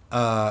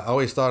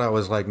always thought I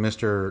was like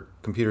Mr.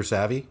 Computer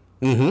Savvy.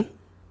 Mm-hmm.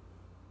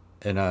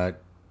 And I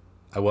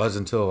was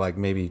until like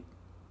maybe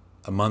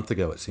a month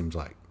ago, it seems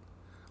like.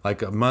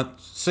 Like a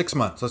month, 6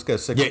 months. Let's go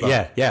 6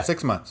 months. Yeah.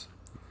 6 months.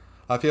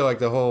 I feel like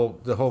the whole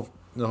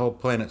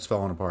planet's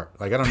falling apart.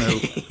 Like I don't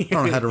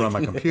know how to run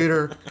my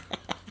computer.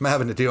 I'm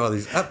having to do all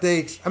these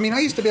updates. I mean, I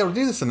used to be able to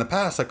do this in the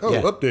past, like,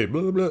 update, blah,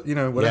 blah,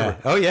 blah, whatever. Yeah.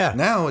 Oh, yeah.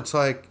 Now it's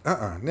like,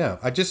 no.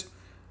 I just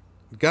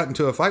got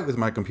into a fight with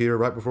my computer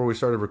right before we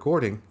started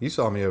recording. You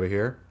saw me over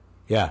here.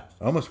 Yeah.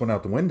 I almost went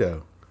out the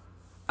window.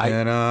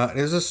 And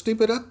it was a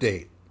stupid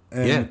update.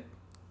 And Yeah.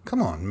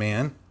 Come on,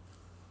 man.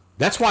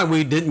 That's why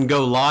we didn't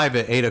go live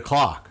at 8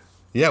 o'clock.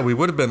 Yeah, we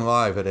would have been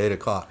live at 8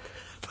 o'clock.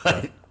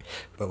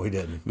 But we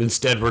didn't.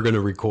 Instead, we're going to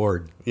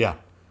record. Yeah.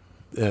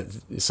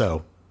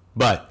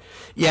 But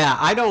yeah,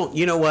 I don't.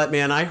 You know what,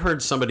 man? I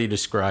heard somebody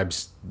describe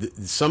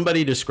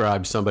somebody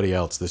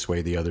else this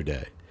way the other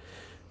day.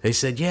 They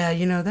said, "Yeah,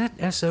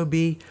 that SOB,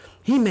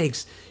 he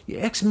makes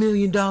X $1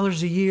 million a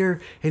year,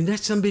 and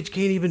that some bitch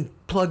can't even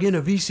plug in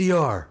a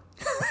VCR."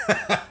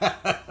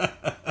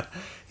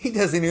 He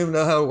doesn't even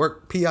know how to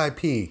work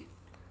PIP.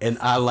 And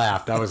I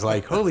laughed. I was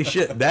like, "Holy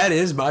shit, that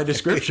is my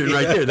description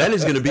right there. That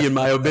is going to be in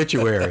my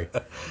obituary."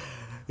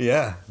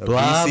 Yeah.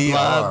 Blah VCR,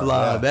 blah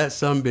blah. yeah. That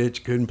some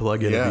bitch couldn't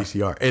plug in a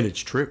VCR, and it's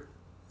true.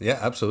 Yeah,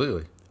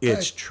 absolutely.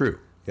 It's true.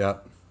 Yeah.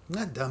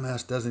 That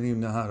dumbass doesn't even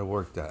know how to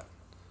work that.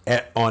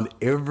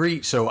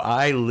 So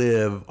I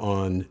live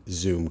on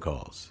Zoom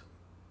calls,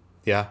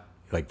 Yeah.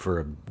 like for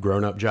a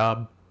grown-up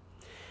job,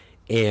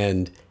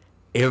 and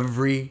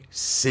every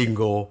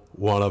single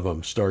one of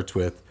them starts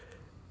with,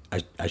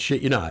 I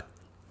shit you not.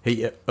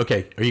 Hey,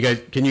 okay,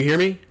 can you hear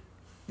me?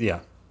 Yeah.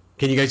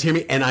 Can you guys hear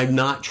me? And I'm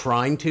not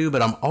trying to,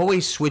 but I'm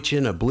always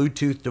switching a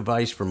Bluetooth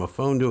device from a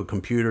phone to a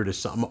computer to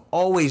something. I'm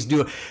always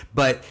doing,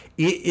 but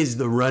it is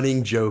the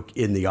running joke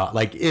in the,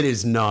 like, it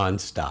is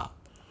nonstop.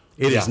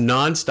 It is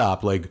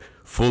nonstop. Like,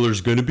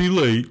 Fuller's going to be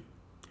late,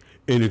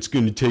 and it's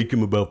going to take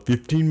him about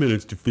 15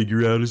 minutes to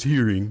figure out his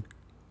hearing.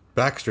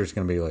 Baxter's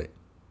going to be late.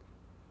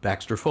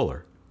 Baxter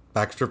Fuller,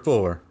 Baxter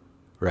Fuller.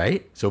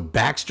 right? So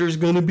Baxter's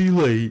going to be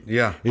late.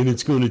 Yeah. And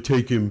it's going to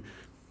take him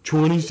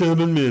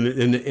 27 minutes.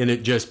 And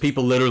it just,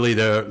 people literally,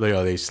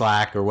 they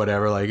slack or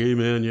whatever, like, hey,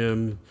 man, yeah,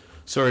 I'm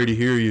sorry to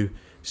hear you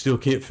still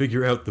can't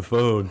figure out the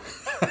phone.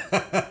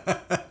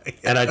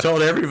 And I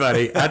told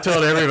everybody,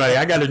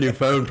 I got a new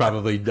phone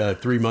probably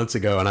 3 months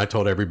ago, and I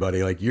told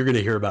everybody, like, you're going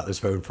to hear about this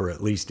phone for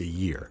at least a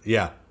year.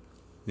 Yeah.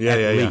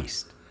 At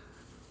least.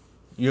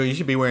 You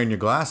should be wearing your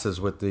glasses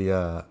with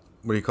the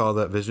what do you call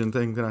that vision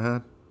thing that I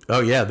had? Oh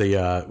yeah,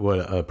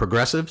 the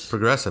progressives.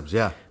 Progressives,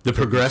 yeah. The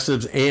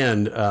progressives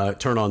and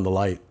turn on the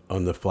light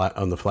on the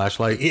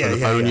flashlight Yeah, on the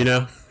yeah, phone. yeah. You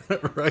know,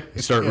 Right.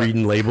 start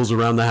reading labels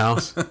around the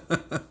house.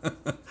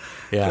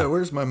 Yeah, Yeah,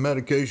 where's my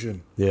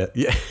medication? yeah.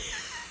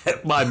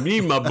 My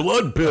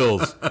blood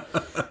pills.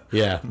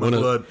 Yeah,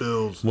 Blood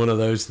pills. one of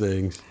those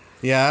things.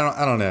 Yeah,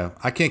 I don't know.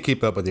 I can't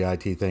keep up with the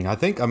IT thing. I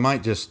think I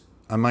might just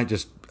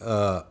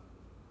hang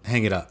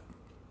it up.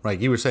 Like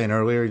you were saying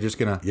earlier, you're just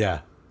gonna. Yeah.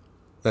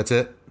 That's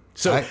it.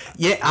 So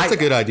that's a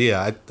good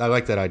idea. I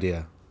like that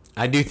idea.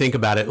 I do think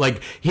about it.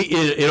 Like,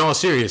 in all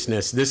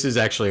seriousness, this is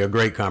actually a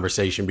great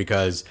conversation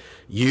because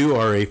you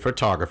are a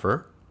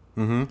photographer.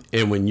 Mm-hmm.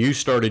 And when you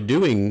started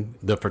doing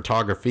the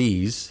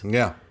photographies,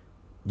 Yeah.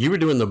 you were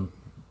doing the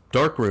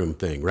darkroom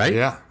thing, right?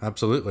 Yeah.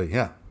 Absolutely.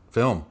 Yeah.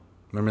 Film.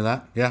 Remember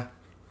that? Yeah.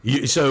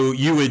 So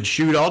you would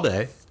shoot all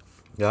day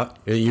Yep.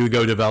 and you would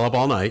go develop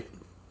all night,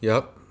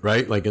 Yep.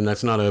 right? Like, and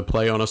that's not a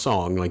play on a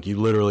song. Like,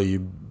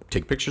 you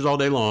take pictures all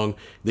day long,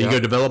 then you Yeah. go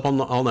develop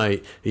all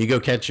night, you go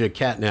catch a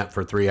cat nap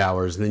for 3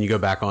 hours, and then you go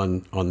back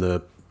on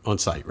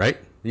site, right?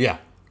 Yeah.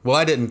 Well,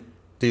 I didn't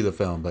do the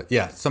film, but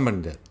yeah, somebody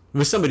did.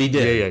 Well, somebody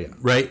did, Yeah.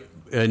 right?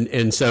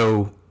 And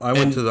so I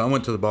went to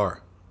the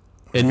bar.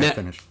 and I that,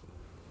 finished.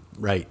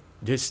 right.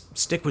 Just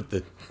stick with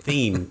the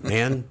theme,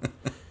 man.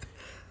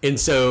 And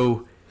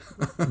so,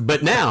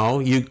 but now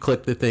you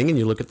click the thing and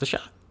you look at the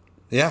shot.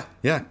 Yeah.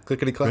 Yeah.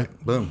 Clickety clack.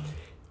 Boom.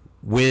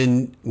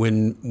 When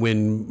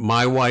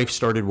my wife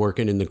started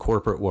working in the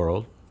corporate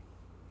world,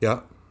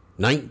 Yeah.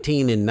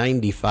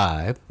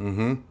 1995,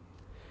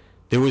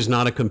 there was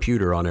not a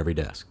computer on every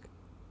desk.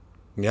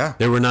 Yeah.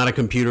 There were not a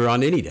computer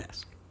on any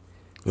desk.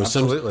 It was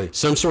Absolutely.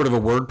 some sort of a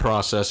word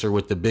processor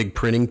with the big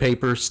printing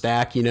paper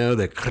stack, you know,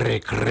 the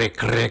crick, crick,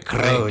 crick,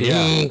 crick, Oh,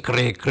 yeah.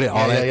 crick, crick,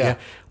 all Yeah, that. yeah. Yeah.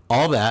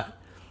 All that.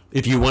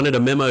 If you wanted a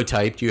memo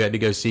typed, you had to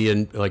go see,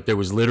 like there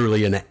was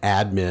literally an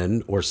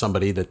admin or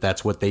somebody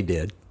that's what they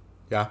did.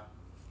 Yeah.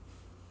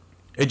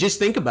 And just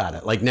think about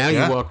it. Like now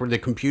Yeah. you walk with the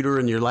computer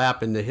in your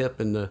lap and the hip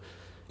and the...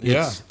 Yeah.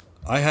 it's-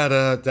 I had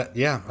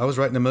I was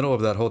right in the middle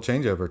of that whole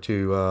changeover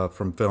to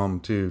from film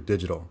to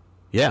digital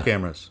Yeah.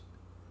 cameras.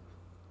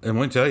 And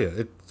let me tell you,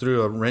 it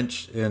threw a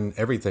wrench in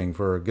everything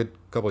for a good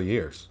couple of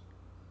years.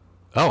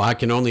 Oh, I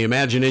can only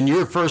imagine. And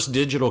your first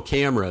digital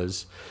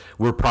cameras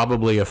were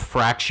probably a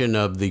fraction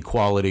of the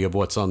quality of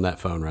what's on that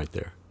phone right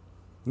there.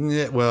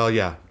 Yeah, well,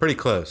 yeah, pretty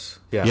close.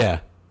 Yeah. Yeah.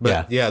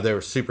 But yeah, they were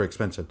super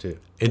expensive too.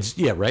 It's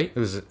yeah, right? It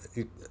was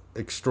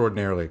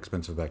extraordinarily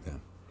expensive back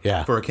then.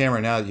 Yeah. For a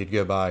camera now that you'd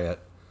go buy at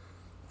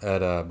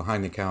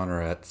behind the counter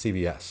at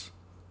CVS,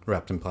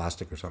 wrapped in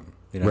plastic or something.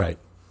 You know? Right.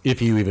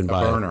 If you even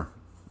buy Burner.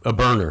 a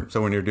burner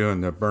So when you're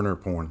doing the burner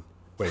porn.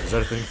 Wait, is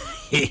that a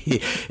thing?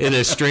 in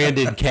a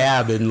stranded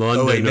cab in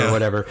London wait, no. or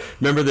whatever.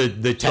 Remember the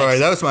text? Sorry,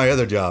 that was my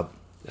other job.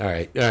 All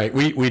right.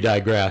 We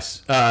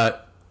digress.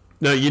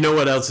 No, you know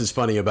what else is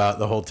funny about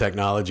the whole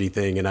technology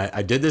thing? And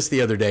I did this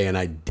the other day, and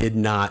I did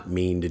not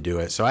mean to do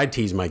it. So I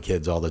tease my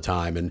kids all the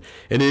time, and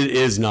it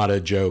is not a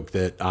joke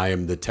that I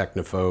am the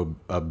technophobe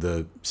of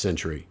the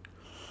century.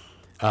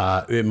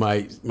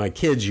 My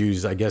kids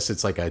use, I guess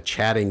it's like a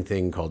chatting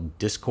thing called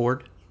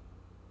Discord.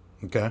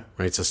 Okay.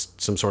 Right, it's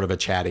some sort of a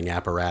chatting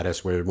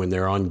apparatus where when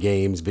they're on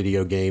games,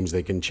 video games,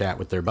 they can chat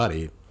with their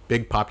buddy.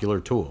 Big popular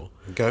tool.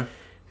 Okay.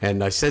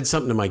 And I said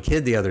something to my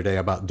kid the other day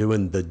about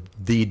doing the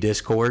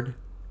Discord,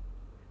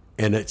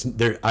 and it's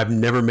there. I've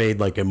never made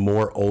like a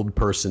more old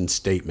person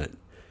statement.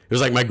 It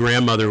was like my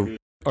grandmother.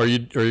 Are you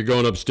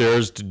going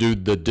upstairs to do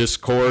the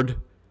Discord?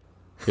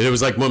 And it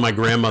was like when my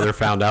grandmother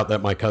found out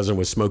that my cousin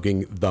was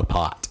smoking the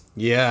pot.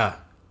 Yeah.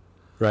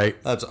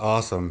 Right. That's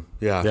awesome.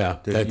 Yeah.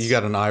 Yeah, You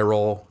got an eye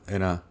roll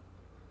and a.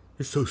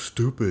 You're so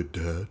stupid,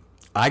 Dad.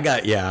 I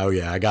got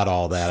I got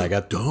all that. I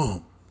got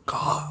Dumb.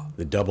 God.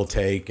 the double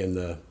take and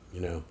the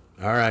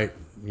all right,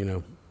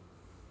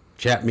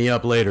 chat me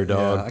up later,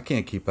 dog. Yeah, I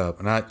can't keep up,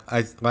 and I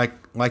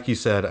like you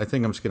said. I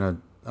think I'm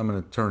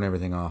gonna turn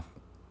everything off.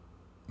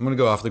 I'm gonna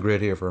go off the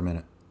grid here for a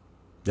minute.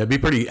 That'd be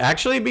pretty.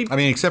 Actually, I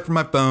mean, except for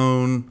my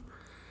phone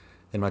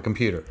and my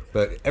computer,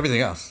 but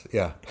everything else,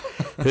 yeah.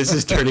 this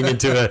is turning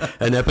into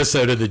an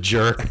episode of The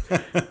Jerk,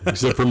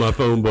 except for my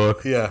phone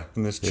book. Yeah,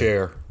 in this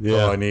chair.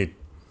 Yeah. All I need.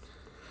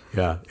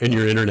 Yeah, and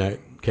your internet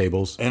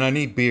cables. And I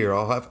need beer.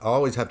 I'll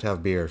always have to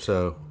have beer.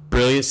 So,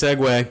 Brilliant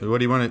segue. what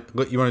do you want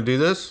to? You want to do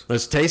this?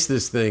 Let's taste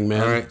this thing,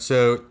 man. All right.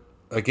 So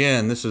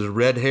again, this is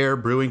Red Hair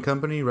Brewing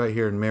Company right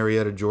here in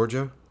Marietta,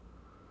 Georgia.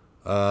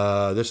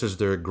 This is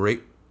their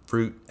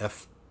grapefruit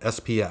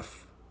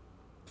SPF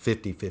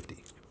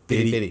 50/50.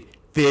 50/50.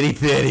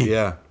 Fitty.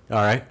 Yeah. All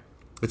right.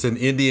 It's an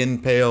Indian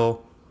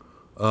Pale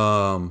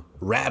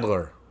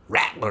Rattler.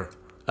 Rattler.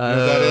 You know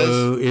what that is?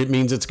 Oh, it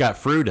means it's got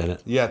fruit in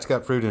it. Yeah, it's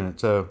got fruit in it.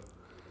 So,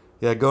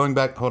 yeah, going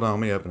back. Hold on, let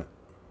me open it.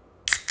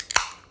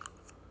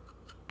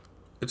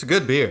 It's a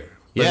good beer.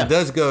 But Yeah. it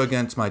does go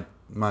against my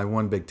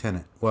one big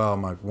tenant. Well,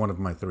 one of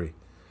my three.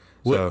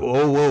 So,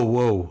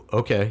 Whoa.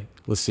 Okay.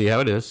 Let's see how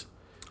it is.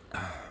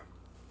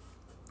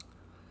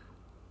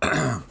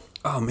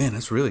 oh man,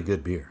 that's really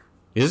good beer.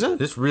 Is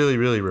it? It's really,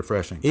 really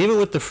refreshing. Even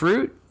with the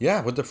fruit?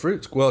 Yeah, with the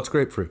fruits. Well, it's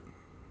grapefruit,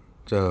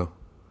 so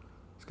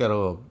it's got a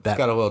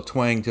little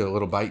twang to it, a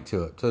little bite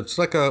to it. So it's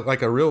like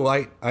a real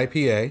light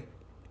IPA.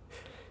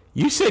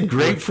 You said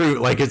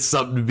grapefruit like it's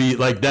something to be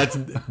like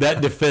that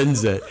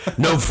defends it.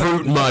 No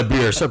fruit in my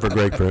beer except for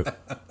grapefruit.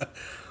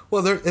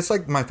 Well, it's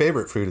like my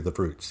favorite fruit of the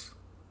fruits.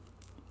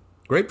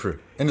 Grapefruit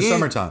in the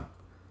summertime.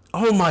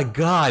 Oh my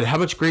God! How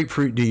much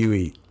grapefruit do you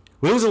eat?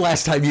 When was the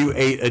last time you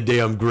ate a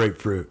damn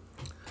grapefruit?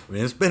 I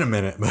mean, it's been a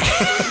minute, but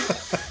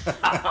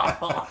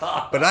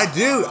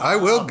I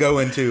will go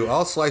into.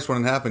 I'll slice one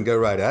in half and go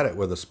right at it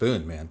with a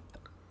spoon, man.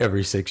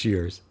 Every 6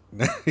 years.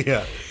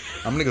 Yeah,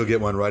 I'm gonna go get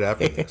one right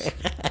after this.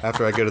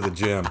 After I go to the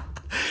gym.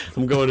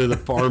 I'm going to the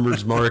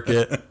farmer's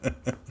market.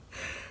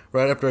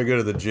 Right after I go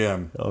to the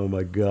gym. Oh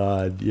my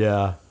God!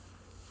 Yeah.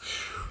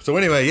 So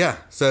anyway, yeah.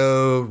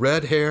 So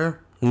Red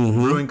Hare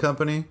Brewing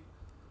Company,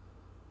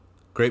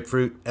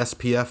 grapefruit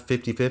SPF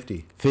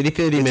 50/50.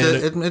 50/50,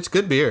 man. It's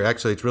good beer,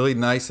 actually. It's really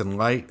nice and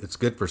light. It's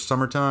good for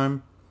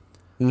summertime.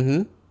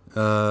 Mm-hmm.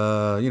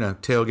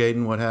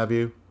 Tailgating, what have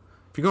you.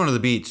 If you're going to the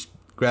beach,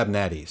 grab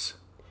Natties.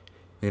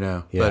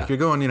 Yeah. But if you're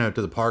going,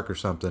 to the park or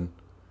something,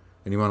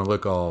 and you want to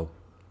look all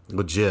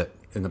legit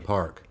in the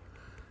park,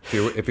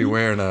 if you're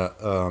wearing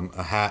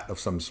a hat of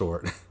some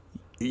sort,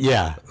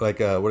 Yeah. like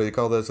what do you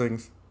call those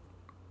things?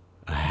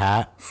 A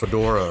hat.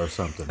 Fedora or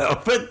something. A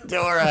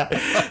fedora.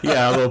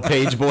 Yeah, a little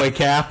page boy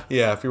cap.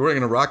 Yeah, if you're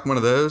going to rock one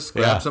of those,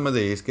 grab Yeah. some of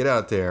these, get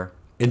out there.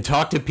 And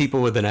talk to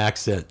people with an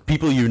accent.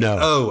 People you know.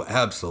 Oh,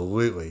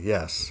 absolutely,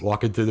 yes.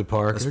 Walking through the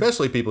park.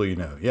 Especially people you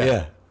know. Yeah.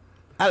 Yeah.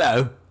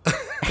 Hello.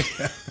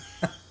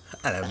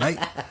 Hello, mate.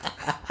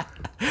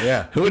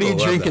 Yeah. What are you people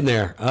love drinking that.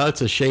 there? Oh,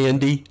 it's a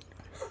shandy.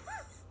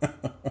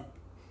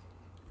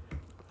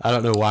 I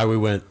don't know why we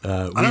went.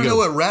 I don't know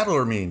what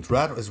rattler means.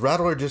 Is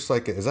rattler just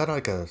like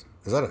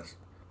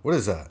what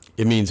is that?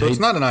 It means So hey, it's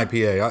not an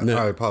IPA.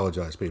 I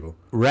apologize, people.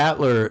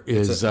 rattler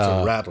is It's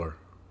a rattler.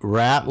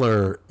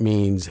 rattler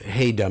means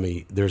hey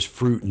dummy. There's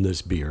fruit in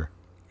this beer.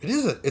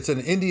 It's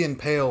an Indian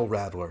Pale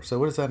Rattler. So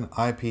what is that? An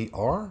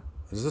IPR?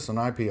 Is this an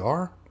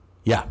IPR?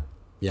 Yeah.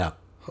 Yeah.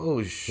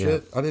 Holy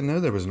shit! I didn't know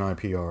there was an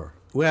IPR.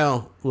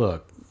 Well,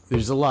 look,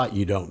 there's a lot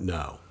you don't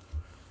know.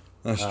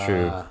 That's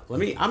true.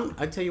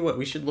 I tell you what,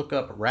 we should look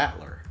up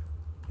Rattler.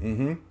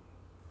 Mm-hmm.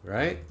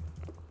 Right?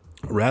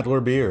 Rattler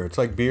beer. It's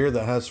like beer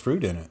that has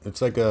fruit in it.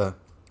 It's like a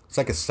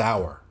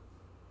sour.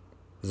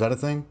 Is that a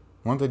thing?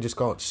 Why don't they just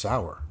call it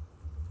sour?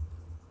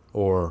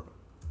 Or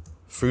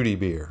fruity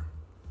beer.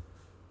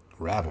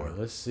 Rattler.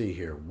 Let's see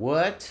here.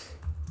 What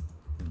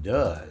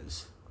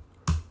does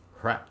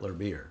Rattler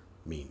beer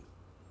mean?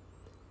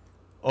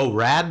 Oh,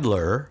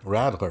 Radler.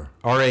 Rattler.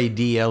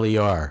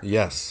 Radler.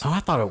 Yes. Oh, I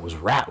thought it was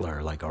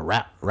Rattler, like a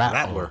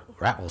Rattler.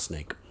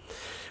 rattlesnake.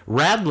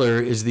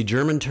 Radler is the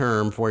German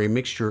term for a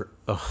mixture.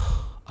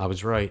 Oh, I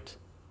was right.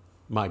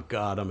 My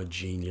God, I'm a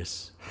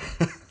genius.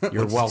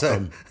 You're What's it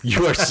welcome.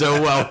 You are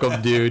so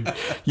welcome, dude.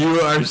 You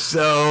are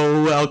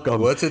so welcome.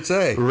 What's it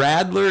say?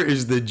 Radler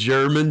is the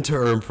German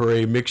term for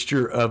a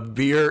mixture of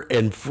beer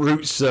and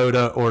fruit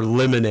soda or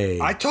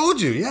lemonade. I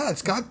told you. Yeah,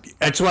 it's got.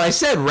 That's what I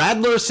said.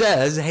 Radler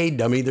says, hey,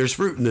 dummy, there's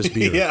fruit in this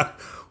beer. Yeah.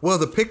 Well,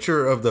 the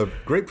picture of the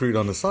grapefruit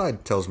on the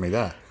side tells me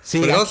that.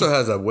 See, but it I also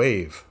has a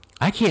wave.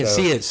 I can't So,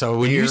 see it. So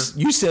when you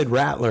beer. said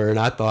Rattler, and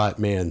I thought,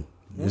 man,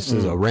 this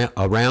is a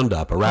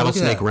roundup, a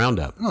rattlesnake that.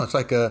 roundup. No,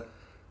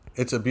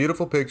 it's a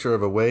beautiful picture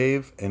of a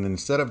wave, and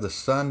instead of the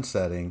sun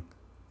setting,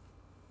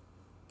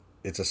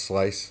 it's a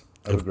slice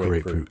of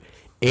grapefruit.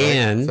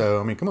 And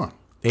So, I mean, come on.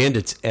 and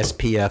it's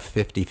SPF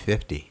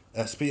 50/50.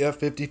 SPF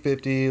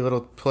 50/50,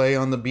 little play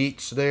on the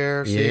beach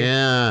there. See?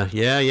 Yeah.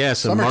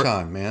 So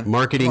Summertime, man. Come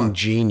Marketing on.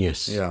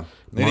 genius. Yeah.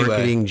 Anyway.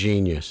 Marketing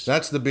genius.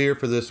 That's the beer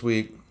for this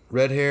week.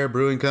 Red Hare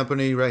Brewing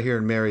Company right here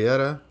in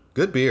Marietta.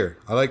 Good beer.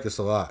 I like this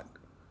a lot.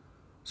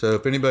 So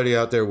if anybody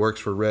out there works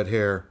for Red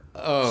Hare,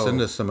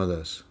 send us some of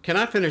this. Can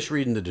I finish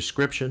reading the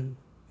description?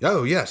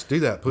 Oh, yes. Do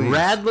that, please.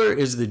 Radler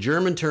is the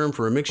German term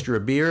for a mixture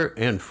of beer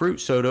and fruit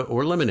soda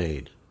or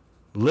lemonade.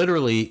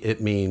 Literally,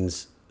 it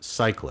means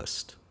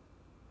cyclist.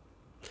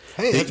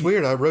 Hey, that's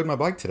weird. I rode my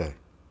bike today.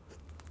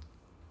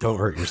 Don't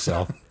hurt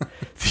yourself.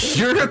 The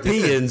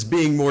Europeans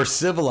being more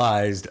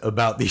civilized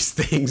about these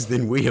things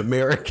than we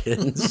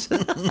Americans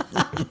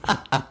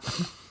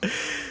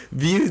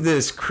view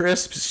this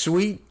crisp,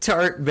 sweet,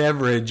 tart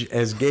beverage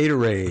as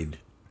Gatorade.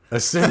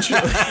 Essentially,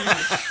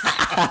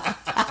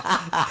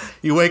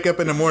 You wake up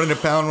in the morning to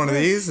pound one of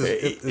these?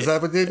 Is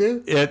that what they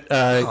do?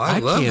 I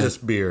love can't, this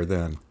beer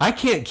then. I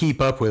can't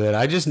keep up with it.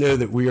 I just know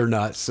that we are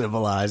not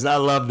civilized. I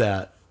love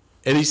that.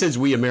 And he says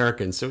we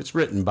Americans, so it's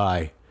written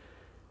by.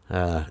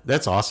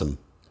 That's awesome.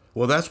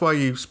 Well, that's why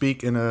you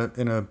speak in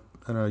a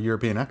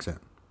European accent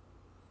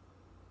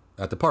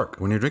at the park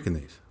when you're drinking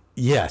these.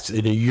 Yes,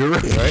 in a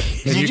European. Right?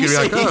 And Did you you could be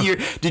say like,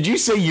 oh. did you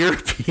say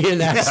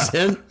European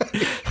accent?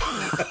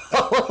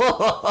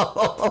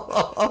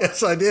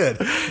 Yes, I did.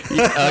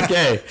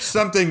 Okay,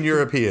 Something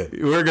European.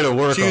 we're gonna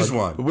work. Choose on,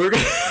 one. We're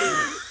gonna.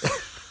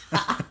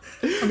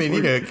 I mean,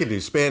 you could do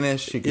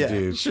Spanish. You could Yeah,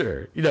 do.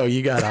 sure.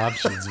 You got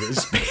options. But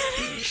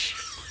Spanish.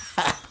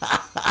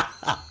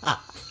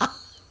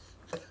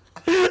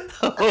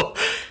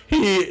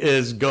 He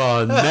is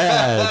gone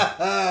mad.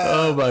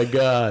 Oh my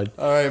God.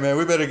 All right, man.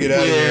 We better get out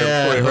of here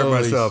before I hurt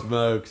holy myself.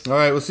 smokes. All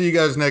right. We'll see you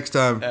guys next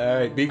time. All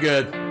right, be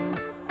good.